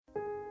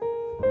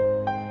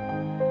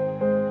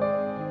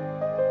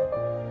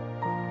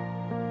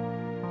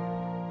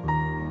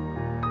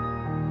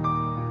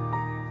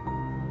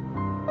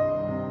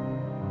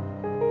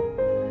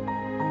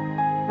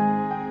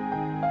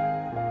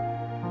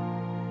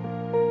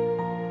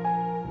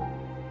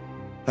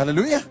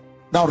Hallelujah.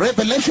 Now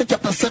Revelation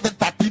chapter 7,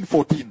 13,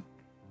 14.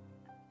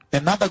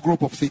 Another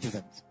group of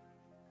citizens.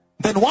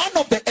 Then one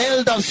of the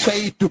elders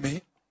said to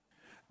me,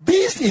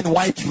 these in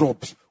white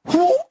robes,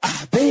 who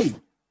are they?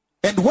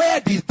 And where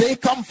did they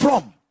come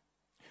from?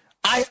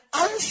 I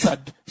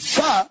answered,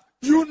 sir,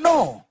 you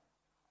know.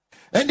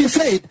 And he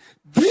said,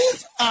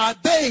 these are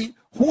they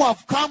who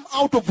have come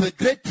out of the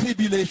great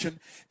tribulation,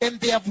 and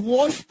they have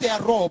washed their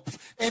robes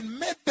and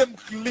made them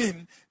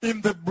clean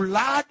in the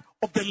blood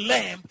of the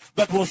Lamb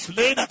that was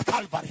slain at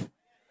Calvary.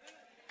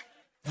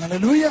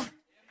 Hallelujah.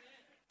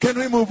 Can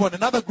we move on?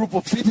 Another group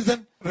of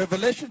citizens.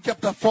 Revelation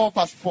chapter 4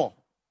 verse 4.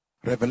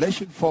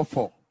 Revelation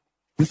 4:4.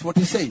 This is what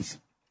he says.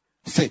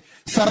 Say,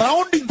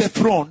 surrounding the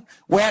throne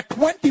were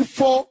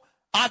 24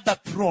 other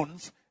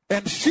thrones,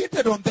 and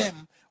seated on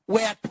them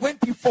were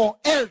 24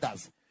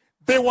 elders.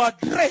 They were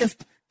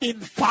dressed in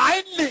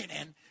fine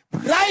linen,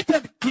 bright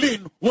and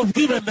clean was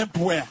given them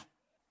to wear.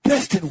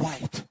 Dressed in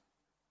white.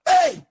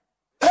 Hey!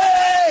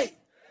 Hey!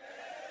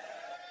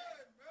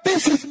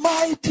 This is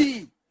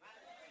mighty.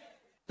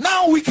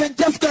 Now we can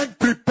just go and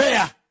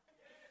prepare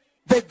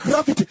the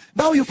gravity.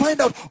 Now you find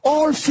out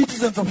all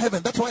citizens of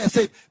heaven. That's why I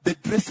said the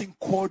dressing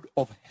code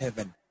of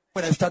heaven.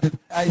 When I started,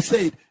 I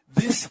said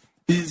this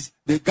is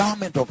the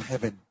garment of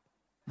heaven.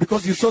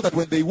 Because you saw that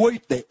when they wore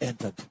it, they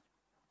entered.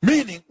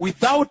 Meaning,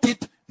 without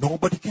it,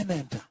 nobody can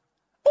enter.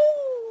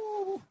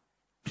 Ooh,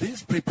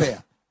 please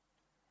prepare.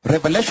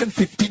 Revelation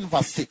 15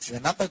 verse 6,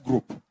 another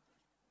group.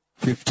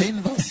 15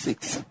 verse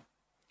 6.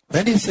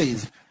 Then he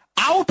says,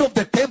 out of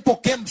the temple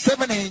came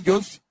 7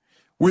 angels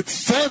with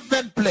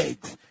 7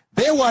 plagues.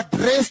 They were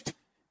dressed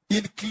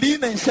in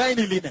clean and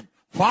shiny linen.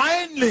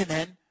 Fine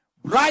linen,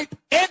 bright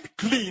and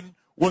clean,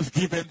 was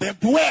given them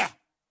to wear.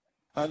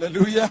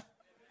 Hallelujah.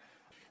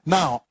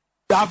 Now,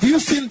 have you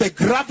seen the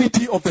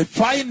gravity of the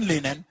fine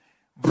linen,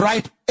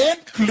 bright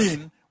and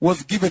clean,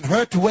 was given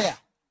her to wear?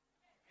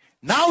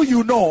 Now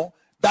you know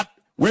that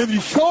when he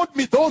showed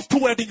me those 2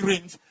 wedding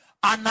rings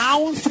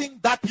announcing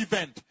that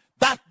event,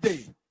 that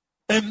day,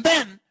 and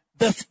then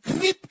the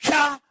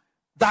scripture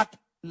that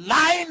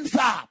lines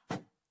up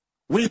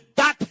with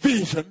that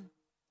vision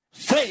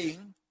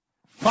saying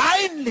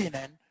fine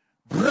linen,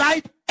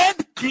 bright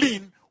and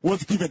clean,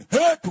 was given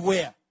her to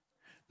wear.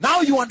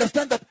 Now you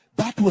understand that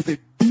that was a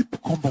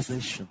deep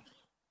conversation.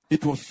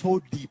 It was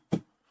so deep.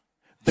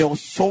 There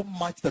was so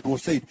much that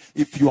was said.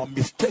 If you are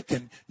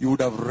mistaken, you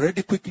would have read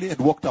it quickly and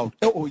walked out.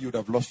 Oh, you would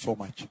have lost so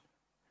much.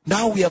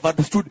 Now we have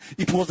understood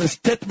it was a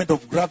statement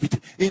of gravity.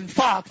 In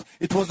fact,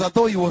 it was as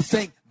though he was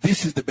saying,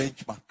 this is the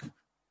benchmark.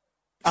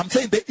 I'm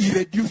saying the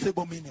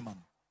irreducible minimum.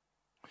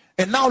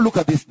 And now look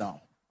at this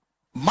now.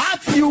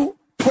 Matthew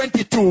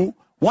 22,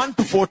 1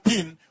 to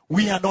 14,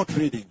 we are not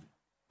reading.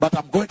 But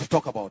I'm going to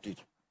talk about it.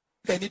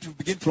 I need to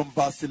begin from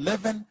verse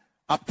 11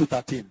 up to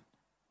 13.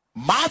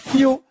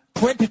 Matthew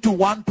 22,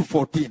 1 to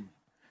 14.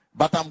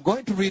 But I'm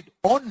going to read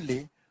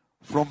only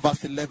from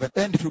verse 11.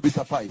 And it will be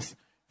suffice.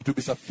 It will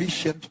be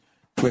sufficient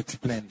to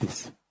explain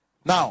this.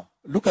 Now,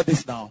 look at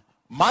this now.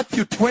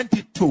 Matthew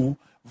 22,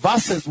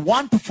 verses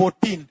 1 to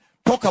 14,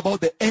 talk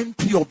about the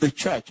entry of the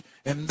church.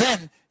 And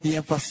then he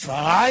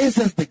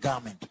emphasizes the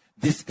garment,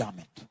 this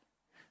garment.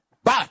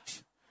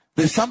 But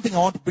there's something I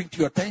want to bring to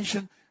your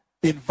attention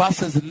in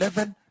verses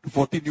 11 to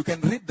 14. You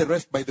can read the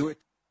rest, by the way.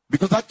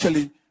 Because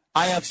actually,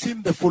 I have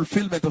seen the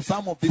fulfillment of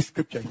some of this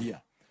scripture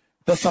here.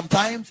 That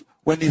sometimes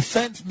when he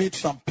sends me to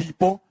some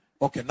people,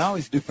 okay, now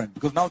it's different.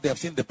 Because now they have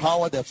seen the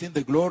power, they have seen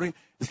the glory.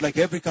 It's like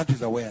every country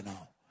is aware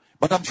now.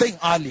 But I'm saying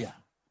earlier,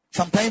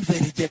 sometimes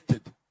they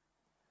rejected.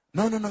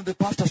 No, the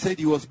pastor said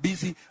he was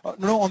busy.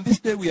 No, on this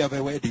day we have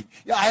a wedding.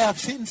 Yeah, I have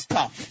seen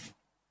stuff.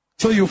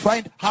 So you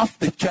find half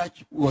the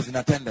church was in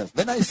attendance.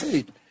 Then I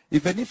said,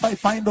 even if I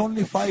find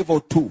only 5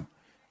 or 2,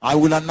 I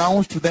will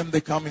announce to them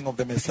the coming of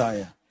the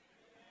Messiah.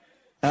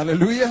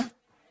 Hallelujah.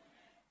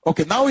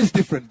 Okay, now it's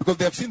different because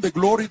they have seen the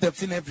glory, they have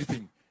seen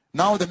everything.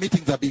 Now the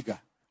meetings are bigger.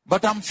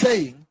 But I'm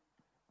saying,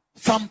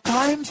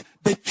 sometimes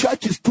the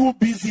church is too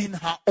busy in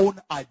her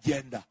own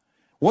agenda.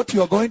 What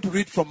you are going to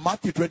read from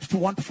Matthew 22,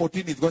 1 to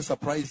 14 is going to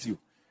surprise you.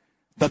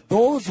 That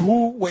those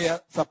who were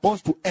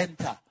supposed to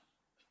enter,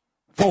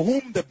 for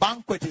whom the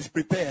banquet is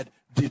prepared,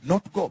 did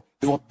not go.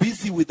 They were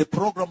busy with the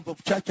programs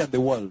of church and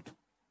the world.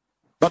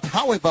 But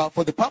however,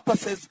 for the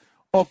purposes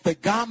of the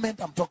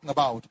garment I'm talking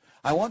about,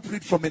 I want to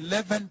read from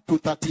 11 to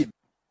 13.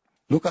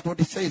 Look at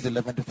what it says,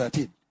 11 to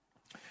 13.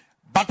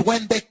 But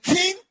when the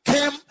king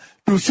came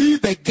to see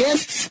the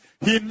guests,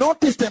 he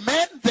noticed a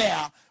man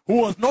there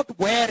who was not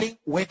wearing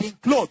wedding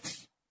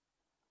clothes.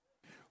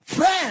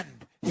 Friend,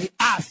 he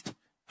asked,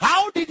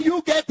 how did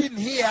you get in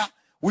here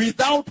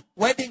without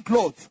wedding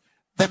clothes?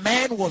 The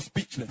man was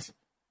speechless.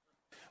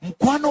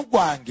 Mkwano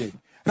gwange,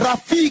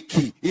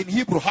 Rafiki in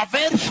Hebrew,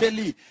 Haver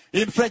Sheli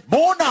in French,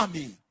 Mon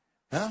ami,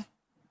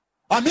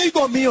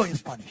 amigo mio in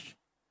Spanish.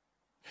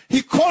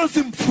 He calls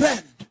him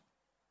friend.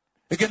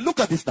 Again, look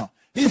at this now.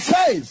 He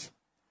says,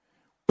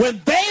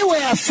 when they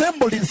were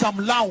assembled in some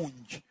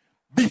lounge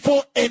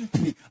before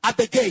entry at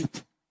the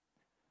gate,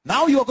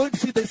 now you are going to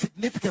see the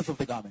significance of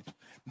the garment.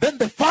 Then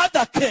the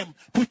father came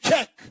to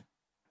check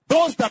those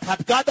those that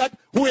had gathered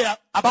who were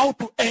about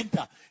to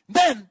enter.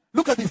 Then,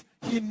 look at this.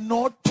 He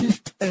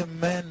noticed a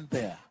man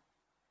there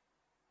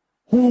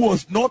who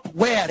was not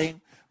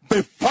wearing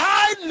the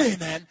fine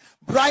linen,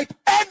 bright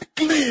and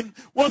clean,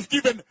 was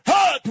given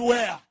her to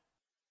wear.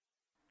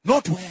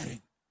 Not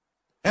wearing.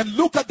 And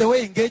look at the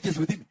way he engages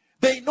with him.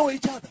 They know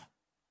each other.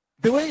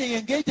 The way he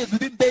engages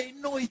with him, they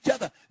know each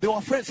other. They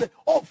were friends. Say,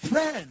 oh,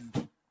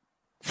 friend.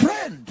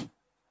 Friend.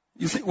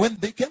 You see, when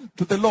they came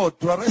to the Lord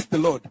to arrest the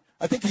Lord,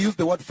 I think he used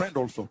the word friend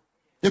also.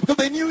 Yeah, because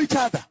they knew each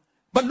other.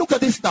 But look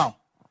at this now.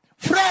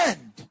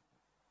 Friend.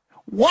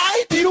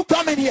 Why do you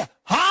come in here?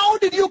 How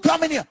did you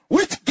come in here?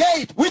 Which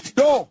gate? Which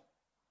door?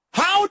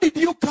 How did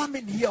you come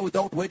in here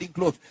without wedding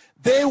clothes?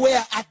 They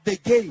were at the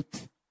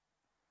gate.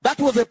 That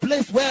was a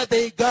place where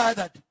they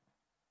gathered.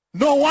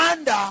 No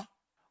wonder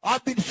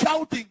I've been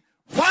shouting,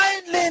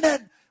 fine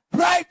linen,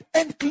 bright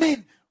and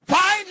clean.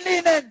 Fine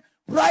linen,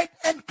 bright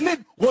and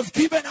clean was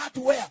given her to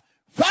wear.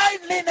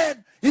 Fine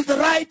linen is the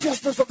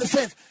righteousness of the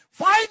saints.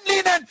 Fine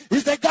linen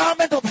is the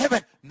garment of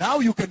heaven. Now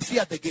you can see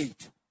at the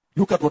gate.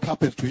 Look at what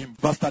happens to him.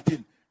 Verse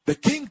 13. The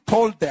king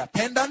told the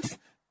attendants,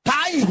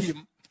 tie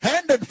him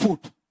hand and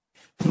foot.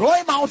 Throw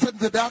him out into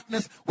the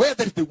darkness where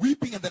there is the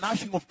weeping and the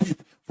gnashing of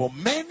teeth. For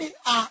many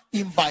are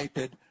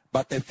invited,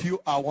 but a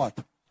few are what?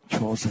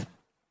 Chosen.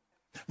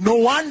 No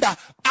wonder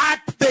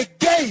at the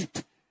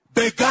gate,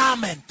 the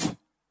garment.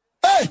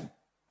 Hey,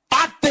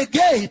 at the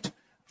gate,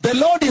 the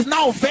Lord is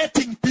now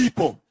vetting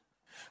people.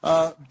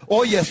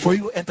 Oh yes, for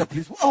you enter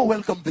please. Oh,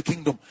 welcome the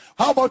kingdom.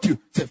 How about you?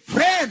 Say,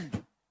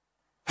 friend,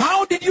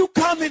 how did you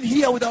come in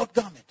here without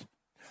garment?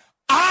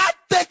 At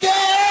the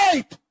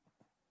gate.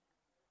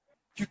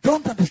 You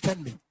don't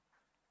understand me.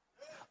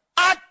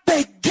 At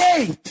the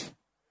gate.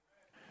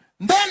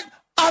 Then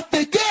at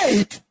the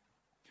gate,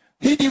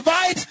 he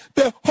divides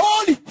the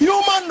whole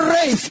human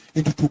race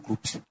into two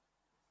groups.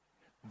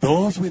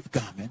 Those with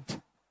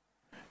garment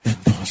and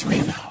those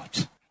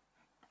without.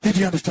 Did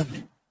you understand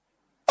me?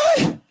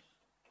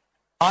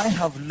 I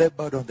have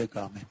labored on the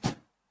garment.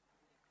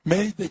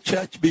 May the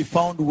church be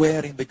found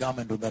wearing the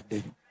garment on that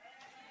day.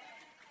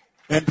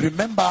 And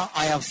remember,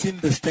 I have seen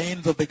the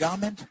stains of the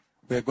garment.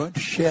 We're going to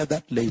share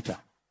that later.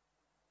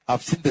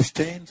 I've seen the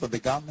stains of the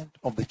garment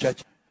of the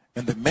church.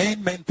 And the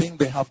main thing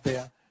they have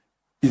there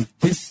is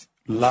this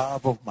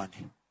love of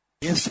money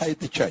inside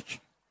the church.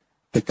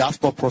 The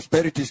gospel of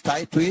prosperity is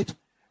tied to it.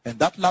 And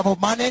that love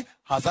of money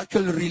has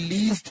actually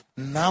released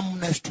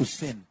numbness to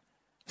sin.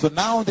 So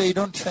now they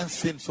don't sense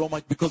sin so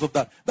much because of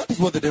that. That is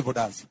what the devil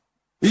does.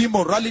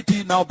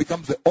 Immorality now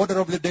becomes the order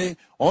of the day.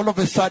 All of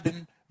a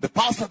sudden, the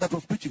pastor that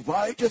was preaching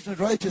righteousness,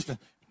 righteousness,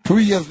 2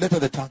 years later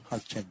the tongue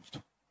has changed.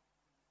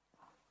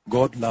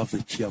 God loves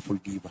a cheerful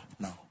giver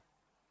now.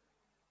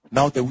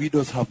 Now the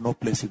widows have no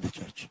place in the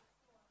church.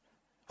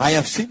 I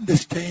have seen the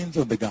stains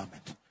on the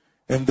garment.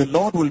 And the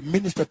Lord will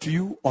minister to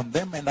you on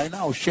them. And I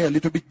now share a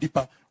little bit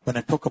deeper when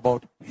I talk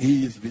about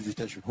his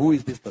visitation. Who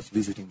is this that's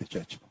visiting the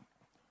church?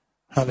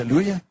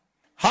 Hallelujah.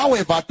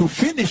 However, to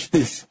finish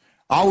this,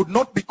 I would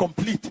not be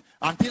complete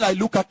until I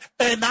look at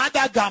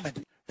another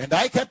garment. And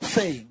I kept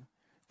saying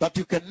that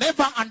you can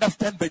never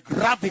understand the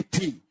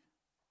gravity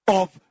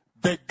of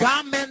the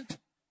garment,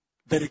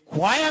 the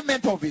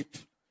requirement of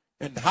it,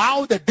 and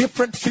how the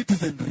different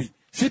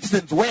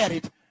citizens wear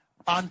it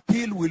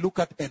until we look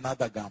at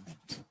another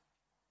garment.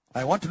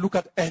 I want to look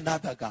at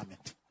another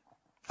garment.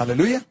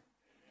 Hallelujah.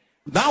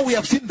 Now we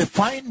have seen the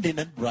fine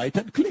linen, bright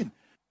and clean.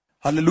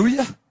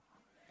 Hallelujah.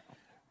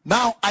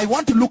 Now I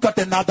want to look at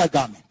another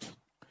garment.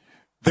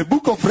 The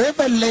book of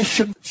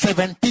Revelation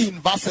 17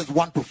 verses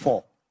 1 to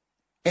 4.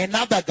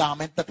 Another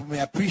garment that we may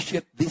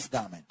appreciate this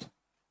garment.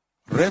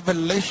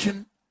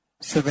 Revelation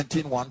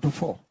 17, 1 to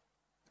 4.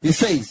 He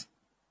says,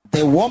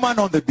 the woman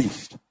on the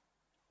beast,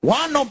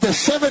 one of the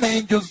 7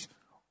 angels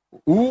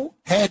who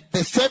had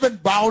the 7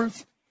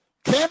 bowls,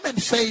 came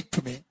and said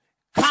to me,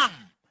 come,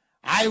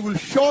 I will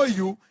show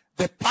you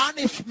the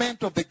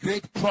punishment of the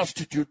great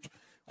prostitute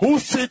who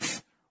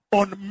sits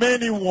on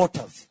many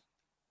waters.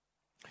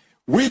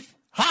 With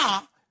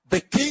her, the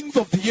kings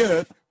of the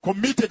earth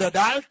committed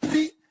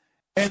adultery,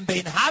 and the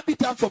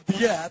inhabitants of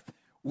the earth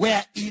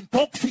were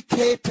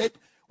intoxicated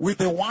with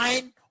the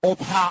wine of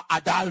her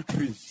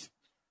adulteries.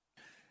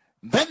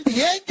 Then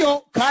the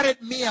angel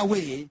carried me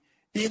away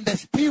in the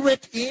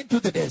spirit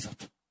into the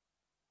desert.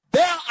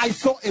 There I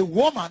saw a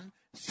woman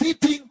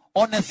sitting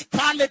on a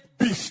scarlet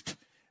beast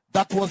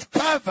that was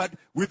covered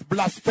with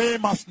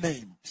blasphemous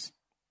names,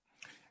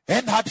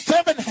 and had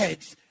 7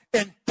 heads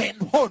and 10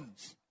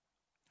 horns.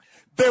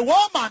 The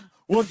woman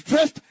was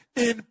dressed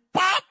in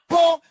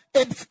purple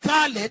and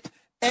scarlet,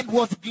 and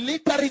was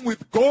glittering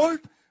with gold,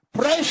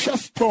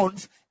 precious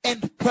stones,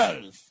 and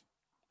pearls.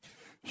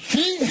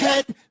 She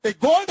had a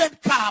golden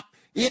cup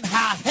in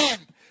her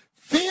hand,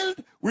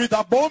 filled with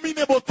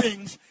abominable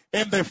things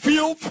and the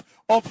filth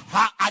of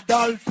her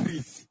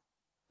adulteries.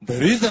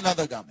 There is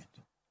another garment,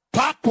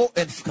 purple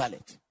and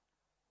scarlet,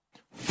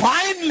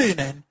 fine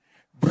linen,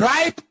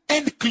 bright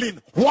and clean,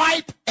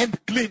 white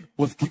and clean,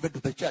 was given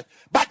to the church.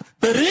 But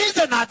there is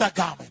another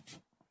garment.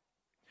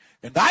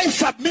 And I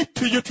submit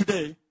to you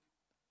today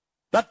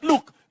that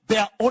look,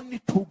 there are only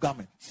two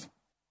garments.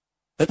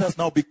 Let us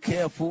now be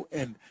careful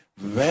and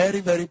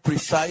very, very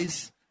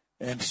precise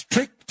and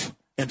strict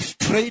and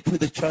straight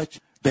with the church.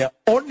 There are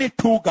only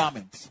two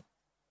garments.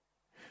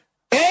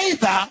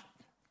 Either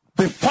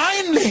the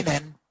fine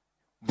linen,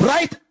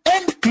 bright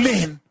and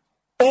clean,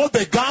 or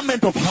the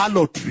garment of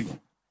harlotry.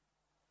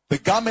 The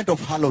garment of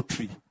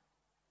harlotry.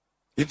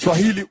 In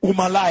Swahili,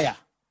 umalaya.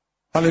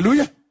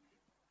 Hallelujah.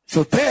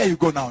 So there you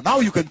go now. Now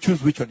you can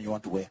choose which one you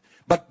want to wear.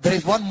 But there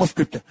is one more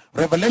scripture.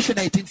 Revelation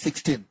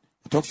 18:16.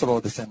 It talks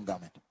about the same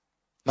garment.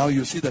 Now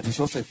you see that it's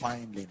also a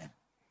fine linen.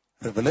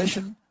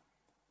 Revelation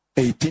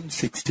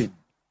 18:16.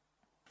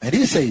 And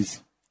he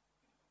says,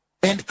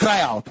 and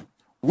cry out,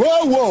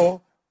 woe,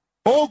 woe,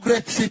 O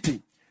great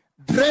city,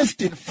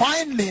 dressed in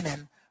fine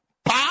linen,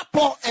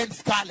 purple and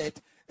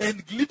scarlet,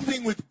 and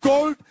glittering with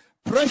gold,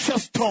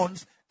 precious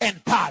stones,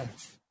 and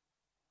pearls.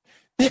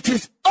 It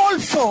is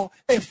also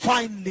a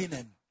fine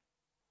linen.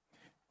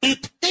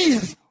 It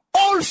is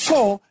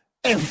also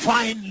a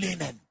fine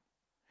linen.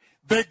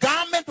 The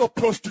garment of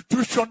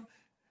prostitution,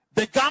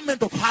 the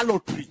garment of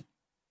harlotry,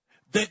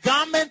 the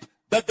garment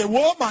that the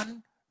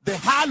woman, the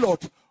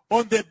harlot,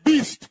 on the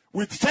beast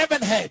with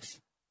 7 heads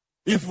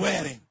is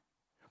wearing.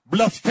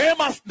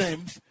 Blasphemous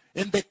names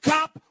in the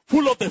cup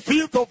full of the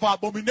filth of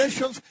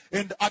abominations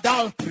and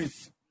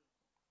adulteries.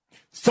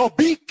 So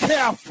be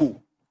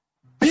careful.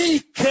 Be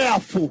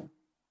careful.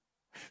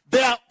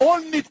 There are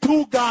only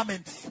two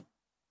garments.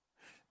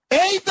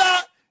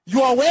 Either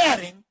you are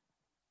wearing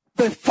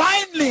the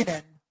fine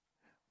linen,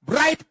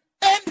 bright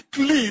and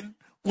clean,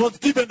 was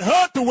given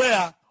her to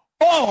wear,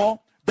 or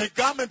the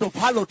garment of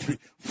harlotry,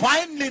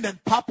 fine linen,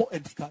 purple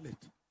and scarlet.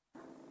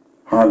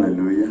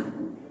 Hallelujah.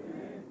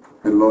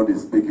 The Lord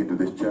is speaking to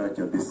the church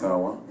at this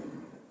hour,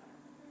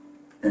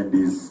 and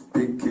is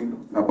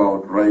speaking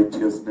about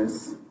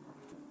righteousness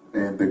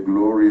and the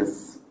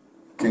glorious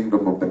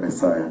kingdom of the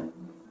Messiah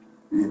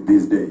in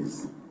these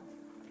days.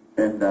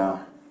 And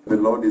the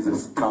Lord is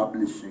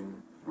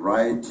establishing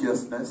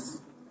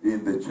righteousness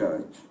in the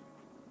church.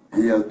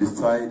 He has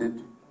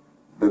decided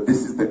that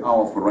this is the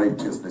hour for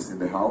righteousness in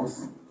the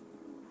house.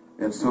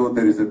 And so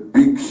there is a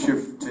big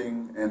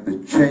shifting and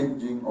the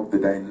changing of the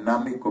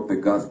dynamic of the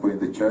gospel in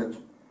the church.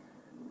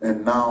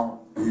 And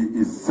now he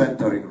is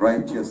centering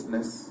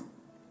righteousness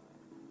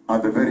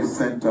at the very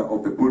center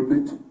of the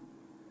pulpit,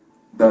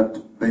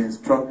 that the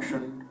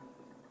instruction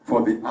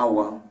for the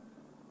hour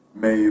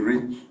may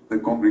reach the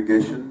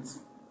congregations,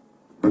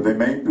 that they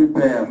may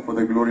prepare for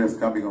the glorious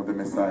coming of the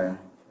Messiah.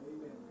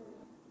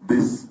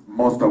 This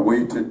most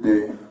awaited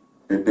day,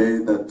 a day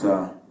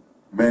that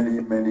many,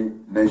 many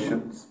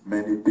nations,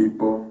 many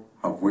people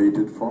have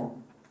waited for.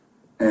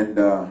 And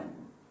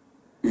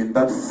in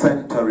that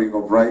centering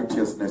of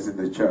righteousness in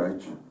the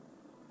church,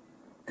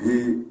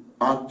 he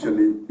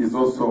actually is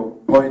also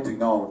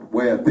pointing out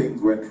where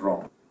things went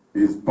wrong. He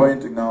is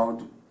pointing out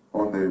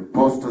on the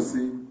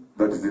apostasy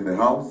that is in the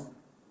house.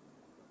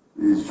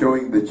 He is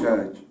showing the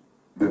church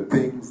the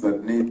things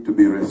that need to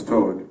be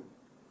restored,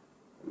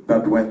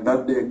 that when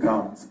that day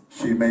comes,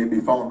 she may be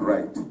found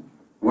right.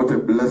 What a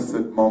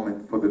blessed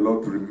moment for the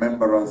Lord to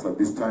remember us at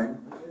this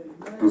time,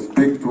 to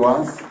speak to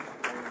us,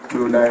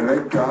 to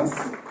direct us,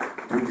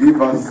 to give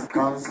us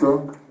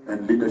counsel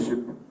and leadership,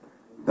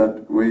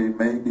 that we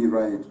may be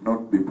right,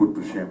 not be put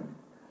to shame.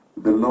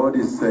 The Lord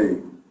is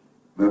saying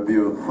that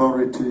the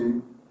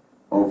authority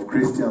of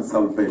Christian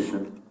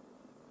salvation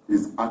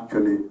is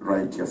actually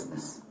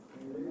righteousness.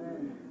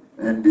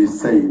 And he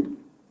said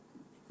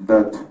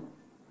that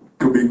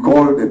to be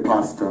called a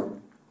pastor,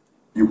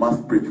 you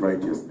must preach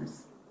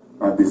righteousness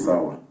at this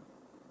hour.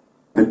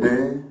 The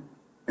day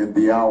and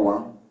the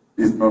hour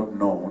is not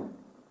known,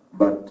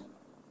 but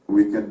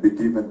we can be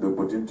given the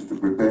opportunity to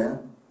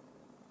prepare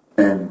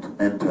and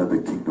enter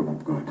the kingdom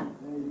of God.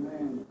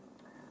 Amen.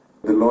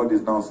 The Lord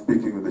is now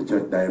speaking with the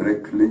church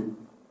directly,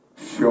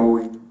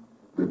 showing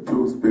the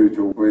 2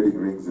 spiritual wedding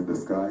rings in the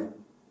sky,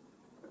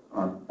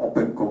 an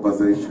open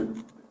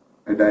conversation,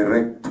 a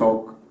direct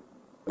talk.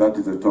 That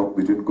is a talk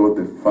between God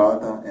the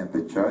Father and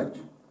the church,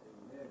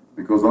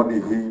 because only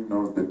he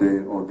knows the day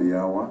or the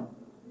hour,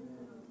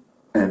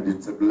 and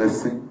it's a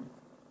blessing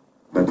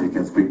that he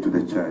can speak to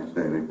the church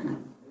directly.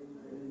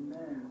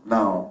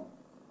 Now,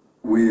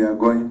 we are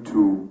going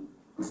to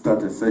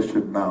start a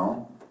session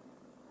now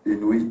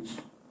in which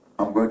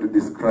I'm going to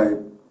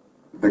describe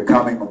the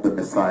coming of the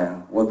Messiah,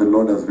 what the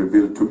Lord has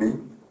revealed to me,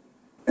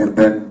 and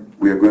then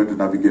we are going to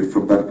navigate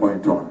from that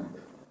point on.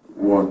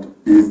 What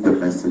is the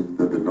message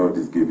that the Lord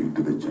is giving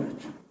to the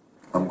church?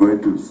 I'm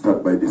going to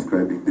start by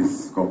describing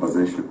this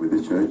conversation with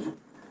the church,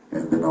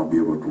 and then I'll be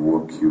able to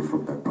walk you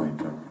from that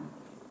point on.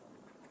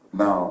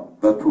 Now,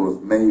 that was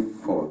May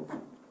 4th,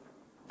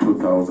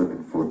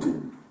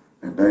 2014.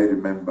 And I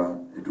remember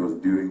it was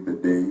during the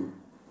day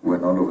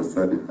when all of a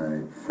sudden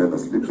I fell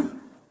asleep.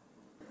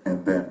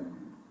 And then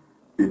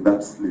in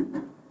that sleep,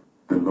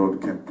 the Lord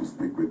came to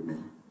speak with me.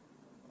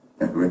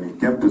 And when he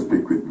came to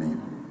speak with me,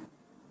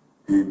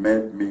 he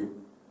made me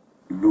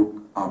look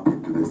up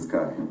into the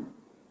sky.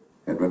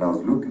 And when I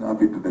was looking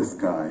up into the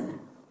sky,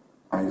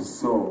 I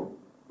saw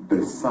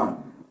the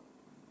sun,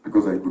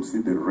 because I could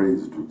see the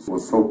rays too. It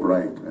was so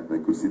bright and I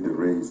could see the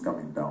rays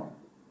coming down.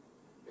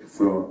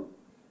 So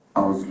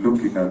I was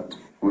looking at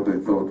what I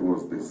thought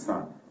was the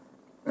sun.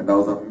 And I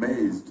was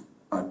amazed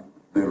at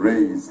the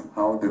rays,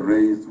 how the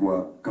rays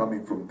were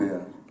coming from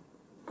there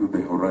to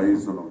the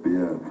horizon of the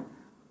earth.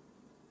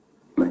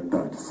 Like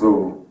that.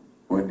 So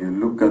when you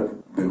look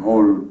at the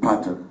whole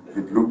pattern,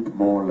 it looked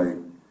more like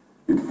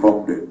it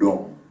formed a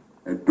dome,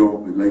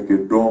 like a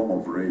dome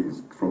of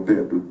rays, from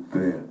there to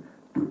there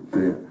to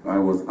there. I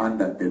was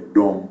under a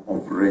dome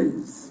of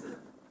rays.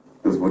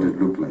 That's what it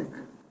looked like.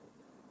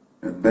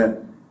 And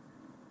then,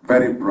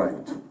 very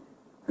bright,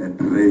 and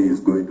rays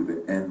going to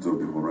the ends of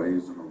the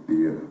horizon of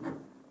the earth,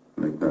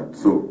 like that.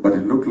 So, but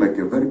it looked like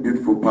a very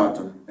beautiful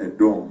pattern, a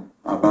dome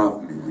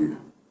above me here.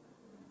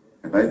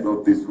 And I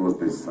thought this was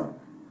the sun.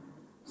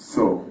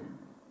 So,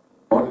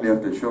 only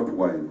after a short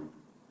while,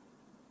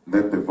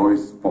 then the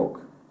voice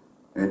spoke.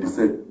 And he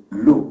said,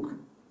 look,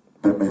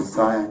 the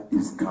Messiah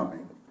is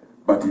coming.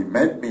 But he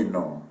made me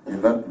know,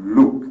 in that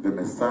look, the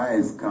Messiah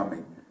is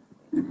coming.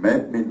 He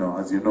made me know,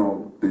 as you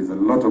know, there's a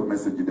lot of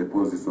message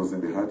deposits also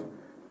in the heart.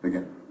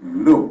 Again,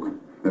 look,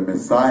 the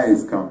Messiah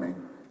is coming.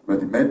 But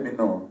he made me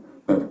know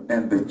that,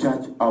 and the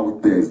church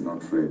out there is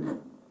not ready.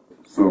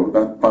 So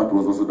that part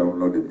was also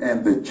downloaded.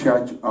 And the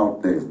church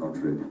out there is not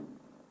ready.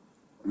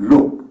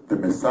 Look, the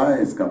Messiah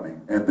is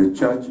coming, and the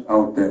church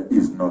out there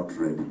is not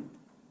ready.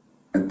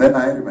 And then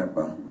I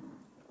remember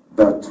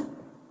that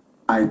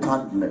I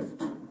turned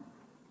left.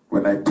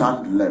 When I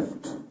turned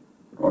left,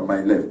 on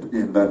my left,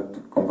 in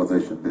that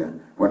conversation there,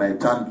 when I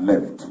turned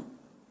left,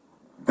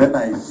 then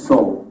I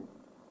saw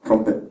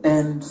from the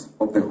ends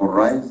of the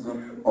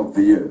horizon of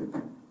the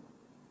earth,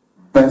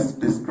 best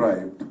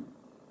described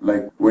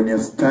like when you're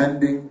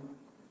standing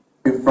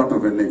in front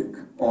of a lake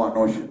or an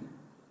ocean,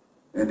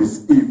 and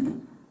it's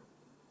evening,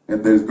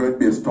 and there's going to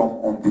be a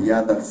storm on the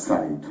other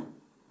side.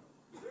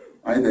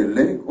 Either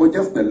lake or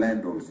just the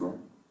land also.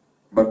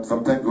 But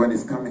sometimes when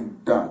it's coming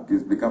dark,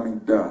 it's becoming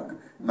dark,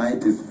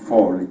 night is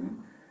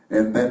falling,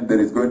 and then there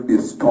is going to be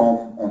a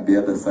storm on the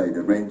other side,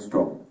 a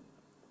rainstorm.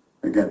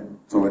 Again,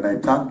 so when I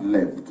turned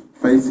left,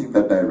 facing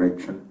that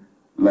direction,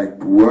 like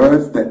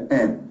towards the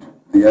end,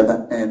 the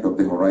other end of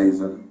the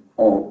horizon,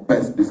 or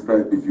best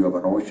described if you have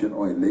an ocean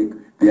or a lake,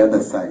 the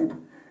other side,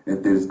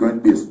 and there's going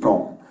to be a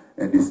storm,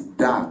 and it's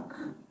dark,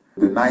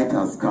 the night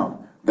has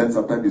come, then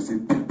sometimes you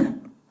see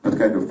that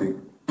kind of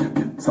thing,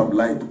 some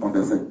light on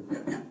the side,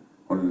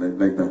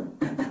 like that.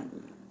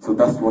 So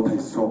that's what I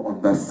saw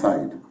on that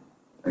side.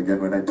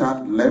 Again, when I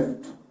turned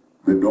left,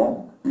 the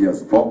dome, he has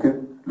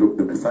spoken, look,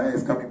 the Messiah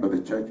is coming, but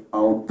the church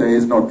out there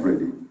is not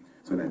ready.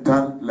 So when I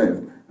turned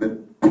left,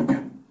 then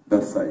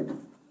that side,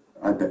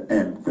 at the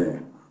end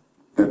there.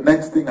 The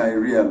next thing I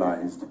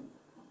realized,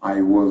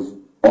 I was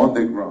on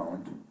the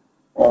ground,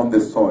 on the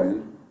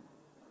soil,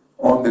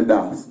 on the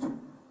dust,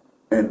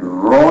 and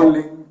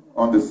rolling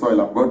on the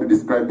soil. I'm going to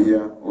describe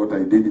here what I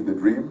did in the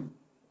dream.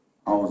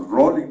 I was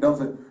rolling down,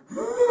 saying,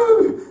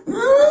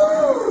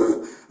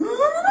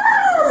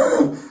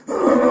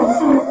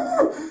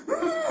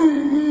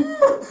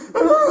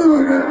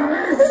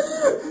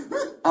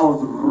 I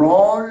was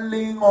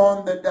rolling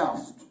on the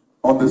dust,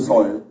 on the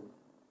soil,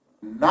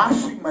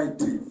 gnashing my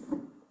teeth,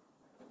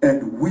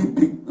 and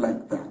weeping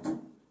like that.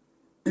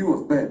 It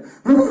was bad.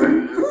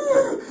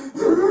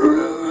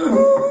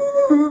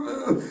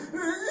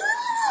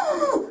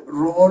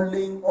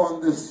 Rolling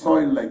on the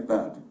soil like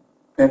that,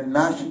 and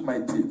gnashing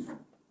my teeth,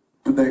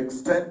 to the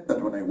extent that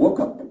when I woke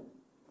up,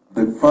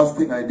 the first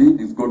thing I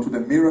did is go to the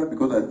mirror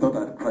because I thought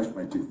I'd crushed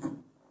my teeth.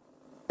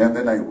 And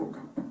then I woke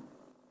up.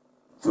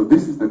 So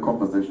this is the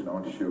conversation I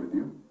want to share with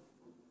you.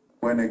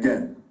 When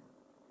again,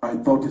 I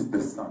thought it's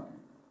the sun.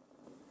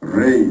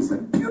 Rays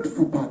and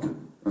beautiful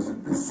pattern.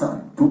 Listen, the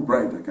sun, too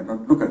bright, I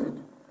cannot look at it.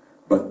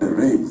 But the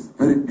rays,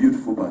 very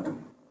beautiful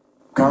pattern,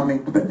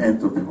 coming to the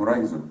ends of the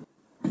horizon.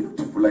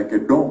 Beautiful, like a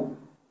dome.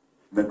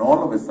 Then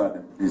all of a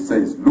sudden, he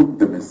says, look,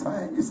 the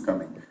Messiah is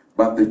coming.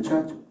 But the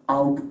church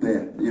out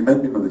there, you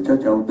made me know the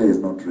church out there is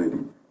not ready.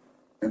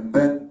 And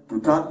then to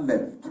turn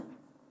left,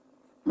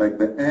 like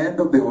the end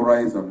of the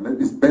horizon,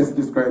 it's best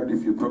described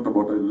if you talked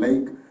about a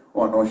lake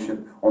or an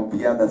ocean on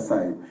the other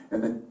side.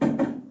 And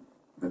then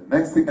the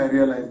next thing I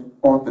realized,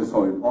 on the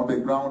soil, on the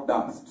ground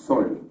dust,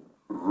 soil,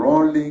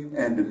 rolling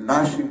and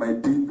gnashing my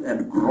teeth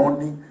and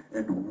groaning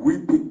and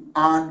weeping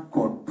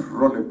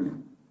uncontrollably.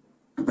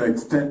 To the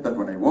extent that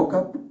when I woke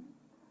up,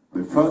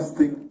 the first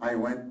thing I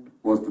went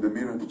was to the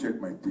mirror to check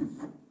my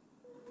teeth.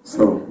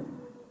 So,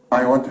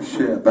 I want to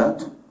share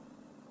that,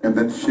 and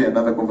then share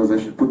another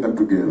conversation, put them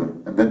together,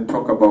 and then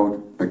talk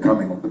about the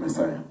coming of the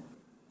Messiah.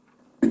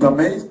 It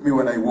amazed me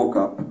when I woke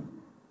up,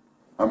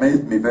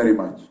 amazed me very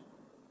much,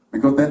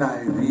 because then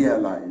I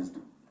realized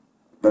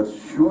that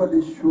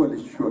surely,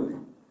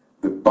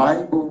 the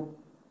Bible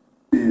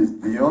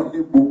is the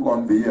only book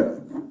on the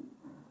earth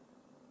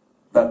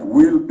that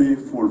will be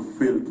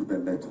fulfilled to the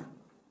letter.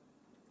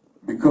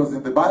 Because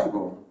in the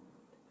Bible,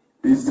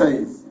 it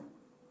says,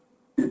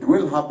 it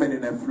will happen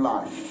in a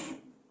flash,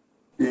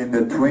 in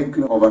the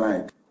twinkling of an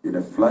eye. in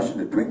a flash, in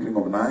a twinkling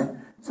of an eye,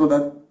 so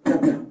that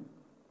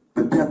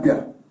the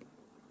pia,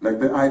 like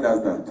the eye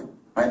does that.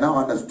 I now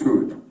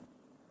understood.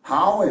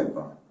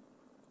 However,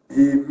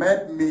 he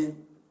made me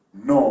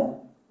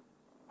know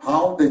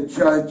how the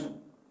church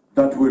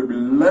that will be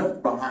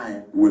left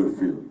behind will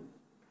feel.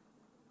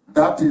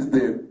 That is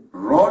the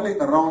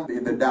rolling around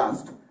in the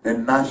dust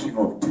and gnashing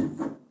of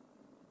teeth.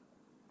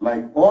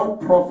 Like all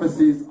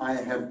prophecies I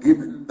have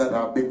given that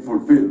have been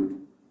fulfilled,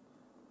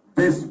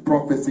 this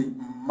prophecy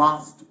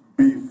must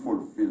be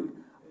fulfilled.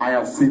 I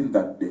have seen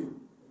that day.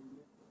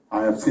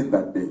 I have seen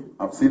that day.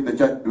 I've seen the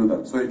church do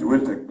that. So it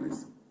will take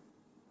place.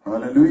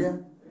 Hallelujah.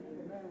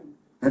 Amen.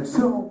 And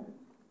so,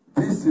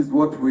 this is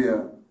what we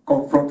are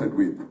confronted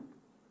with.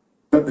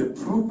 That the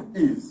truth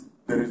is,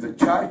 there is a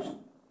church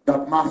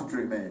that must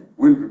remain,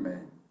 will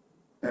remain.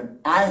 And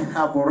I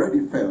have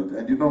already felt,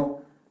 and you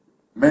know,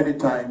 many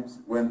times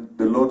when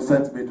the Lord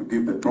sends me to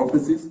give the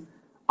prophecies,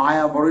 I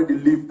have already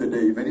lived the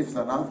day, even if it's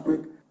an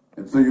earthquake.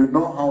 And so you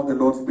know how the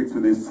Lord speaks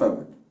with his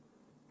servant.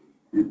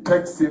 He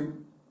takes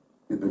him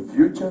in the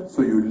future,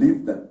 so you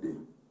live that day.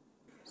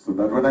 So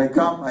that when I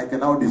come, I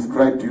can now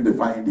describe to you the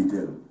fine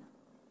detail.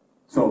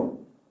 So,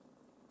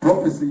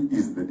 prophecy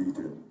is the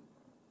detail.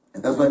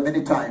 And that's why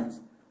many times,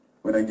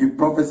 when I give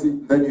prophecy,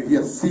 then you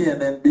hear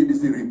CNN,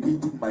 BBC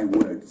repeating my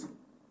words.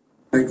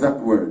 The exact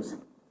words.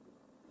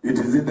 It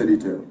is in the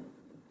detail.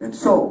 And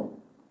so,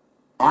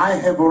 I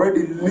have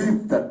already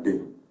lived that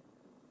day.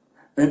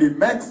 And it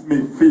makes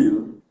me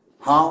feel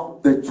how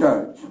the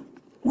church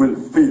will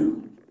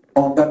feel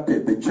on that day,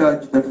 the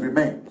church that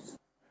remains.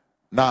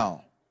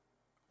 Now,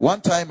 one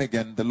time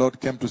again, the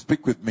Lord came to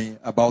speak with me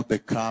about the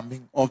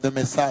coming of the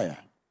Messiah.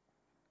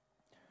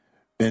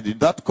 And in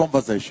that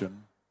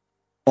conversation,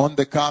 on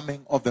the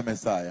coming of the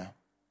Messiah,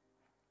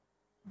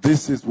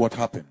 this is what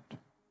happened.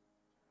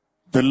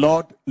 The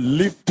Lord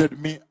lifted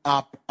me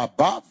up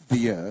above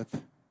the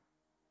earth,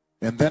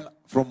 and then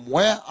from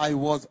where I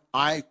was,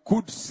 I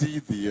could see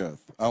the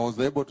earth. I was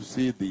able to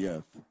see the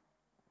earth.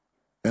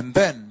 And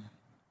then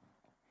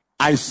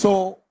I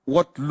saw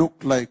what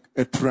looked like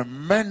a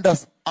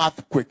tremendous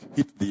earthquake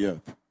hit the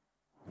earth.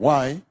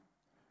 Why?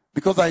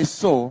 Because I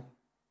saw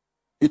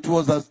it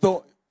was as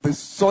though the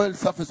soil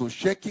surface was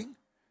shaking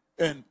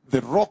and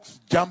the rocks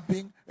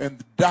jumping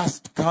and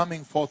dust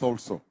coming forth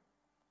also.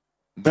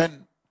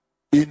 Then,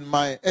 in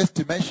my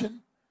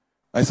estimation,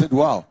 I said,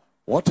 wow,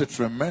 what a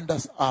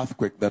tremendous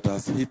earthquake that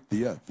has hit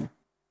the earth.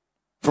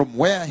 From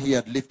where he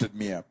had lifted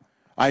me up,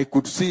 I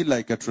could see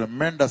like a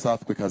tremendous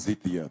earthquake has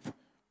hit the earth.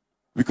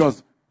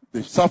 Because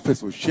the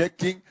surface was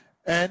shaking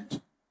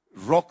and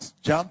rocks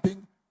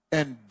jumping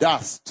and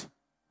dust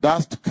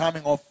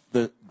coming off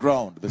the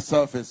ground, the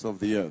surface of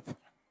the earth.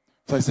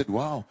 So I said,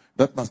 wow,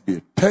 that must be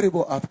a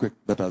terrible earthquake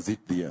that has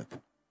hit the earth.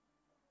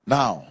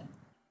 Now,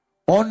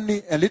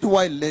 only a little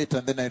while later,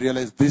 and then I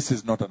realized this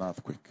is not an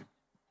earthquake.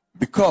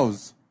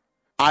 Because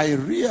I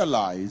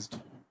realized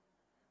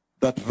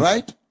that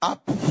right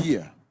up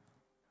here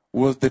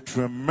was the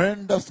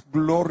tremendous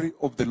glory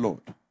of the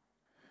Lord.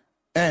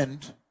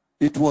 And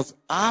it was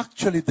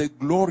actually the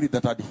glory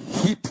that had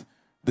hit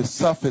the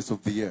surface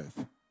of the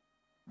earth.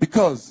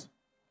 Because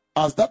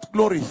as that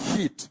glory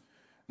hit,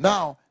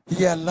 now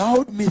he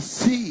allowed me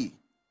see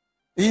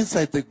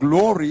inside the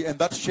glory and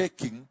that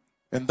shaking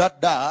and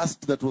that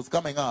dust that was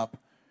coming up.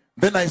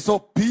 Then I saw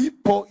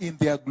people in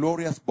their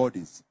glorious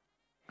bodies.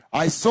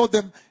 I saw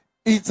them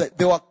inside.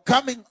 They were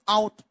coming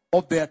out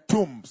of their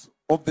tombs,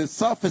 of the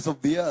surface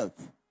of the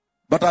earth.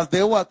 But as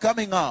they were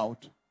coming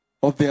out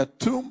of their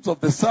tombs, of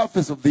the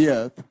surface of the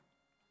earth,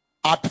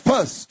 at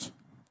first,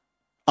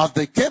 as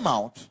they came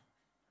out,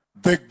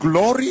 the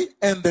glory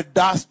and the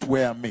dust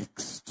were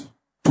mixed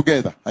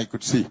together. I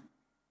could see.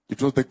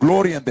 It was the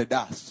glory and the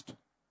dust.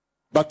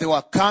 But they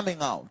were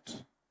coming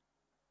out.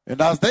 And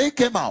as they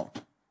came out,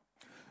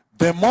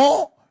 the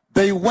more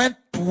they went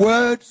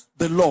towards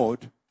the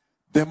Lord,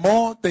 the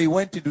more they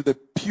went into the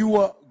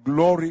pure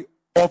glory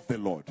of the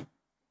Lord.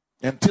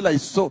 Until I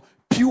saw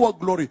pure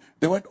glory.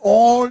 They went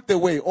all the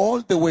way,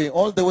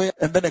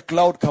 and then a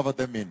cloud covered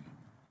them in.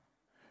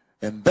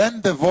 And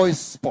then the voice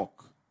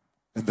spoke.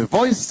 And the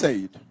voice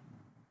said,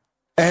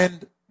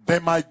 and the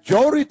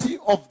majority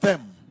of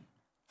them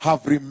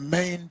have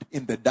remained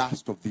in the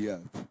dust of the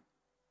earth.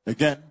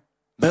 Again,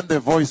 then the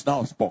voice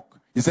now spoke.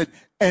 He said,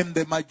 and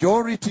the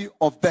majority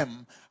of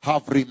them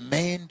have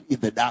remained in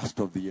the dust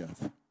of the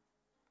earth.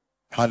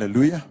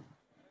 Hallelujah.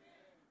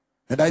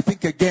 And I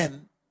think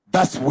again,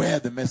 that's where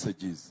the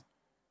message is.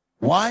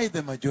 Why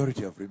the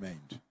majority have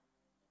remained?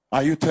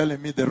 Are you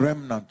telling me the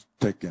remnant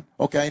taken?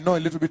 Okay, I know a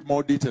little bit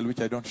more detail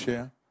which I don't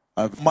share.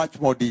 I have much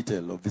more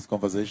detail of this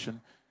conversation.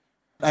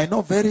 I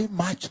know very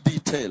much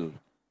detail,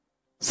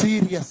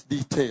 serious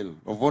detail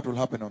of what will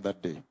happen on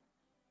that day.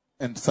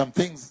 And some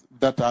things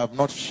that I have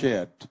not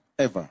shared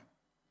ever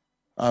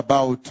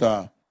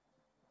about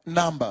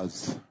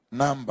numbers.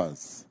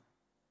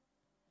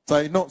 So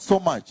I know so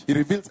much. He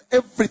reveals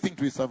everything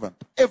to his servant.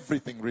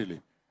 Everything,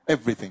 really.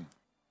 Everything.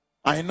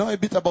 I know a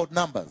bit about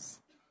numbers.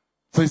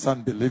 So it's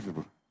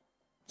unbelievable.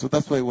 So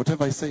that's why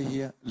whatever I say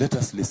here, let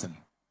us listen.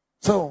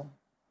 So,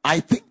 I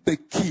think the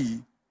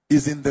key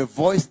is in the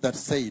voice that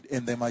said,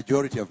 in the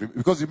majority of,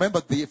 because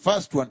remember the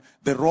first one,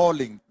 the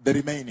rolling, the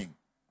remaining.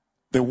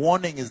 The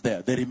warning is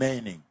there, the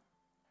remaining.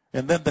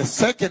 And then the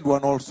second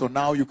one also,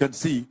 now you can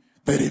see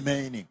the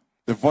remaining.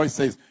 The voice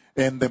says,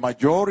 and the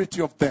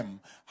majority of them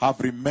have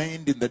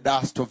remained in the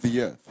dust of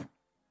the earth.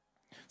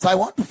 So I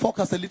want to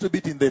focus a little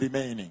bit in the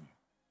remaining.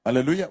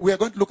 Hallelujah. We are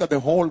going to look at the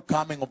whole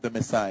coming of the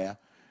Messiah,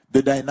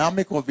 the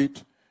dynamic of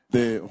it,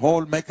 the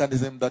whole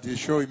mechanism that is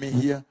showing me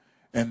here,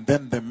 and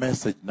then the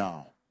message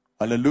now.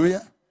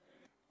 Hallelujah.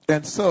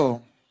 And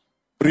so,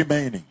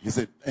 remaining, he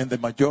said, and the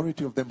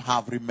majority of them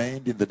have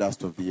remained in the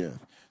dust of the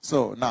earth.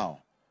 So now,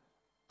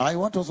 I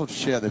want also to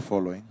share the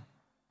following,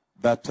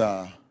 that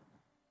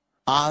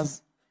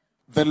as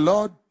the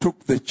Lord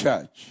took the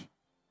church,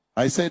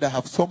 I said I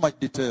have so much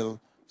detail,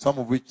 some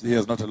of which he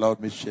has not allowed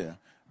me to share,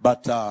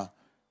 but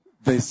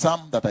there's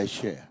some that I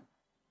share.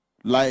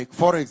 Like,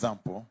 for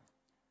example,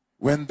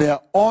 when they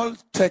are all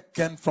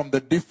taken from the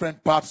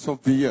different parts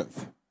of the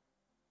earth,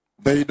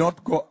 they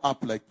don't go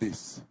up like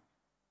this.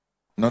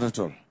 Not at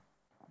all.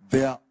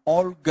 They are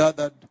all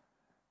gathered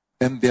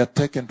and they are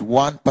taken to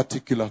one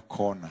particular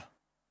corner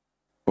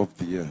of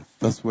the earth.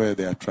 That's where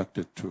they are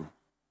attracted to.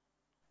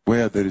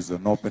 Where there is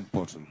an open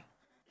portal.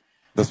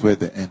 That's where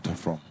they enter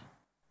from.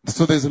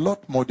 So there's a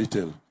lot more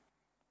detail.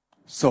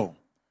 So,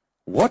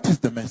 what is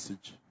the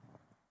message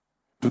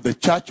to the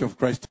church of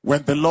Christ?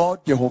 When the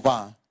Lord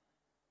Jehovah,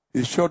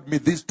 he showed me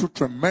these two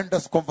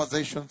tremendous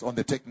conversations on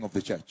the taking of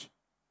the church.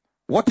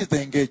 What is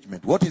the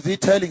engagement? What is he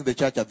telling the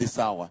church at this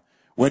hour?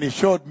 When he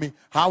showed me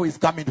how he's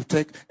coming to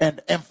take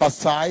and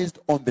emphasized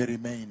on the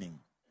remaining.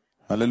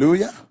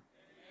 Hallelujah.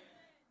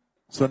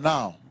 So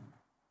now,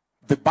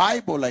 the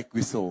Bible, like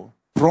we saw,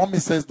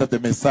 promises that the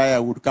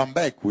Messiah would come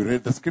back. We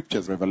read the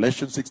scriptures,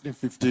 Revelation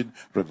 16:15,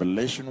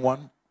 Revelation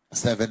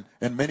 1:7,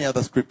 and many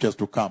other scriptures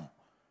to come.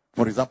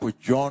 For example,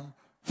 John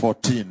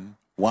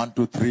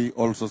 14:1-3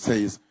 also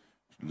says,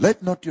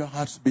 let not your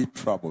hearts be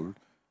troubled.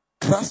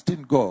 Trust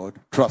in God,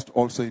 trust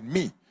also in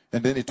me.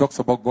 And then he talks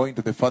about going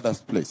to the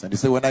Father's place. And he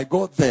said, when I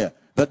go there,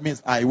 that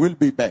means I will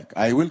be back.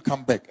 I will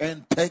come back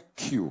and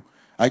take you.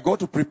 I go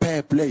to prepare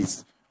a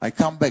place. I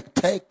come back,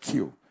 take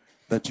you,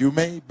 that you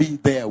may be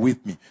there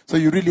with me. So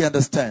you really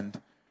understand,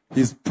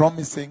 he's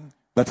promising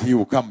that he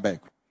will come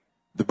back.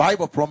 The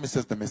Bible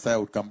promises the Messiah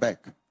would come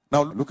back.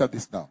 Now look at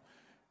this now.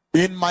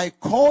 In my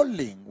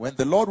calling, when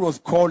the Lord was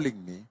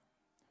calling me,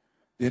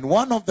 in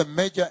one of the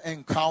major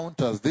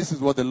encounters, this is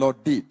what the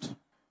Lord did.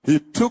 He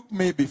took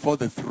me before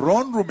the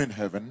throne room in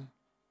heaven,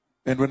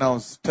 and when I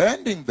was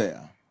standing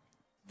there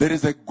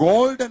is a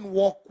golden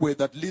walkway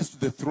that leads to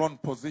the throne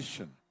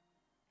position.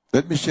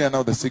 Let me share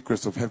now the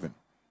secrets of heaven.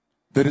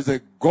 There is a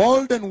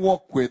golden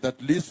walkway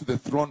that leads to the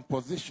throne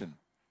position.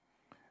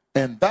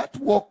 And that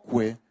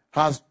walkway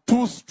has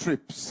two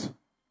strips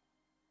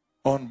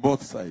on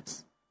both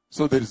sides.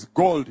 So there is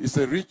gold. It's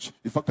a rich,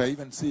 in fact, I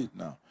even see it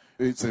now.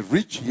 It's a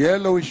rich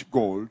yellowish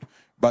gold,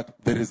 but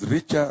there is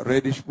richer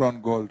reddish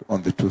brown gold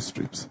on the two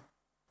strips,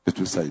 the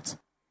two sides.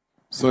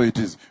 So it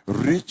is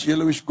rich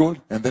yellowish gold,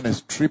 and then a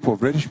strip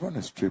of reddish brown,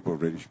 a strip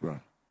of reddish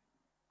brown.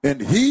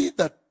 And he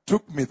that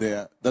took me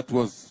there, that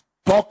was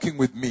talking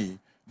with me,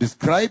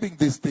 describing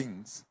these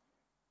things,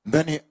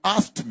 then he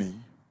asked me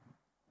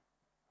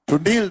to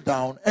kneel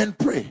down and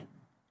pray.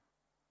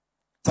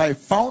 So I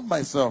found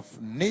myself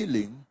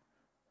kneeling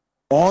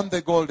on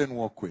the golden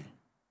walkway.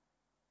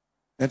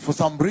 And for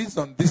some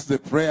reason, this is the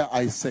prayer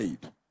I said.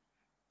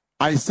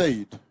 I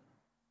said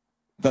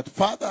that,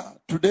 Father,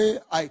 today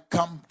I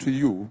come to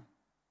you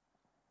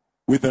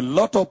with a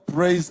lot of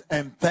praise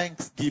and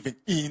thanksgiving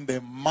in the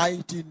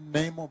mighty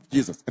name of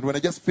Jesus. And when I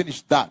just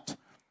finished that,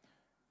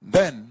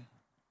 then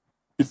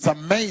it's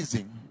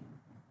amazing.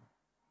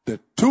 The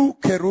two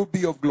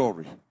cherubi of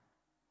glory,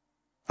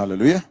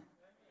 hallelujah,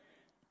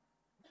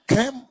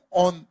 came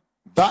on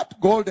that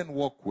golden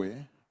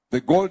walkway,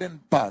 the golden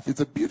path.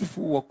 It's a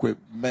beautiful walkway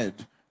made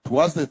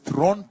towards the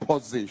throne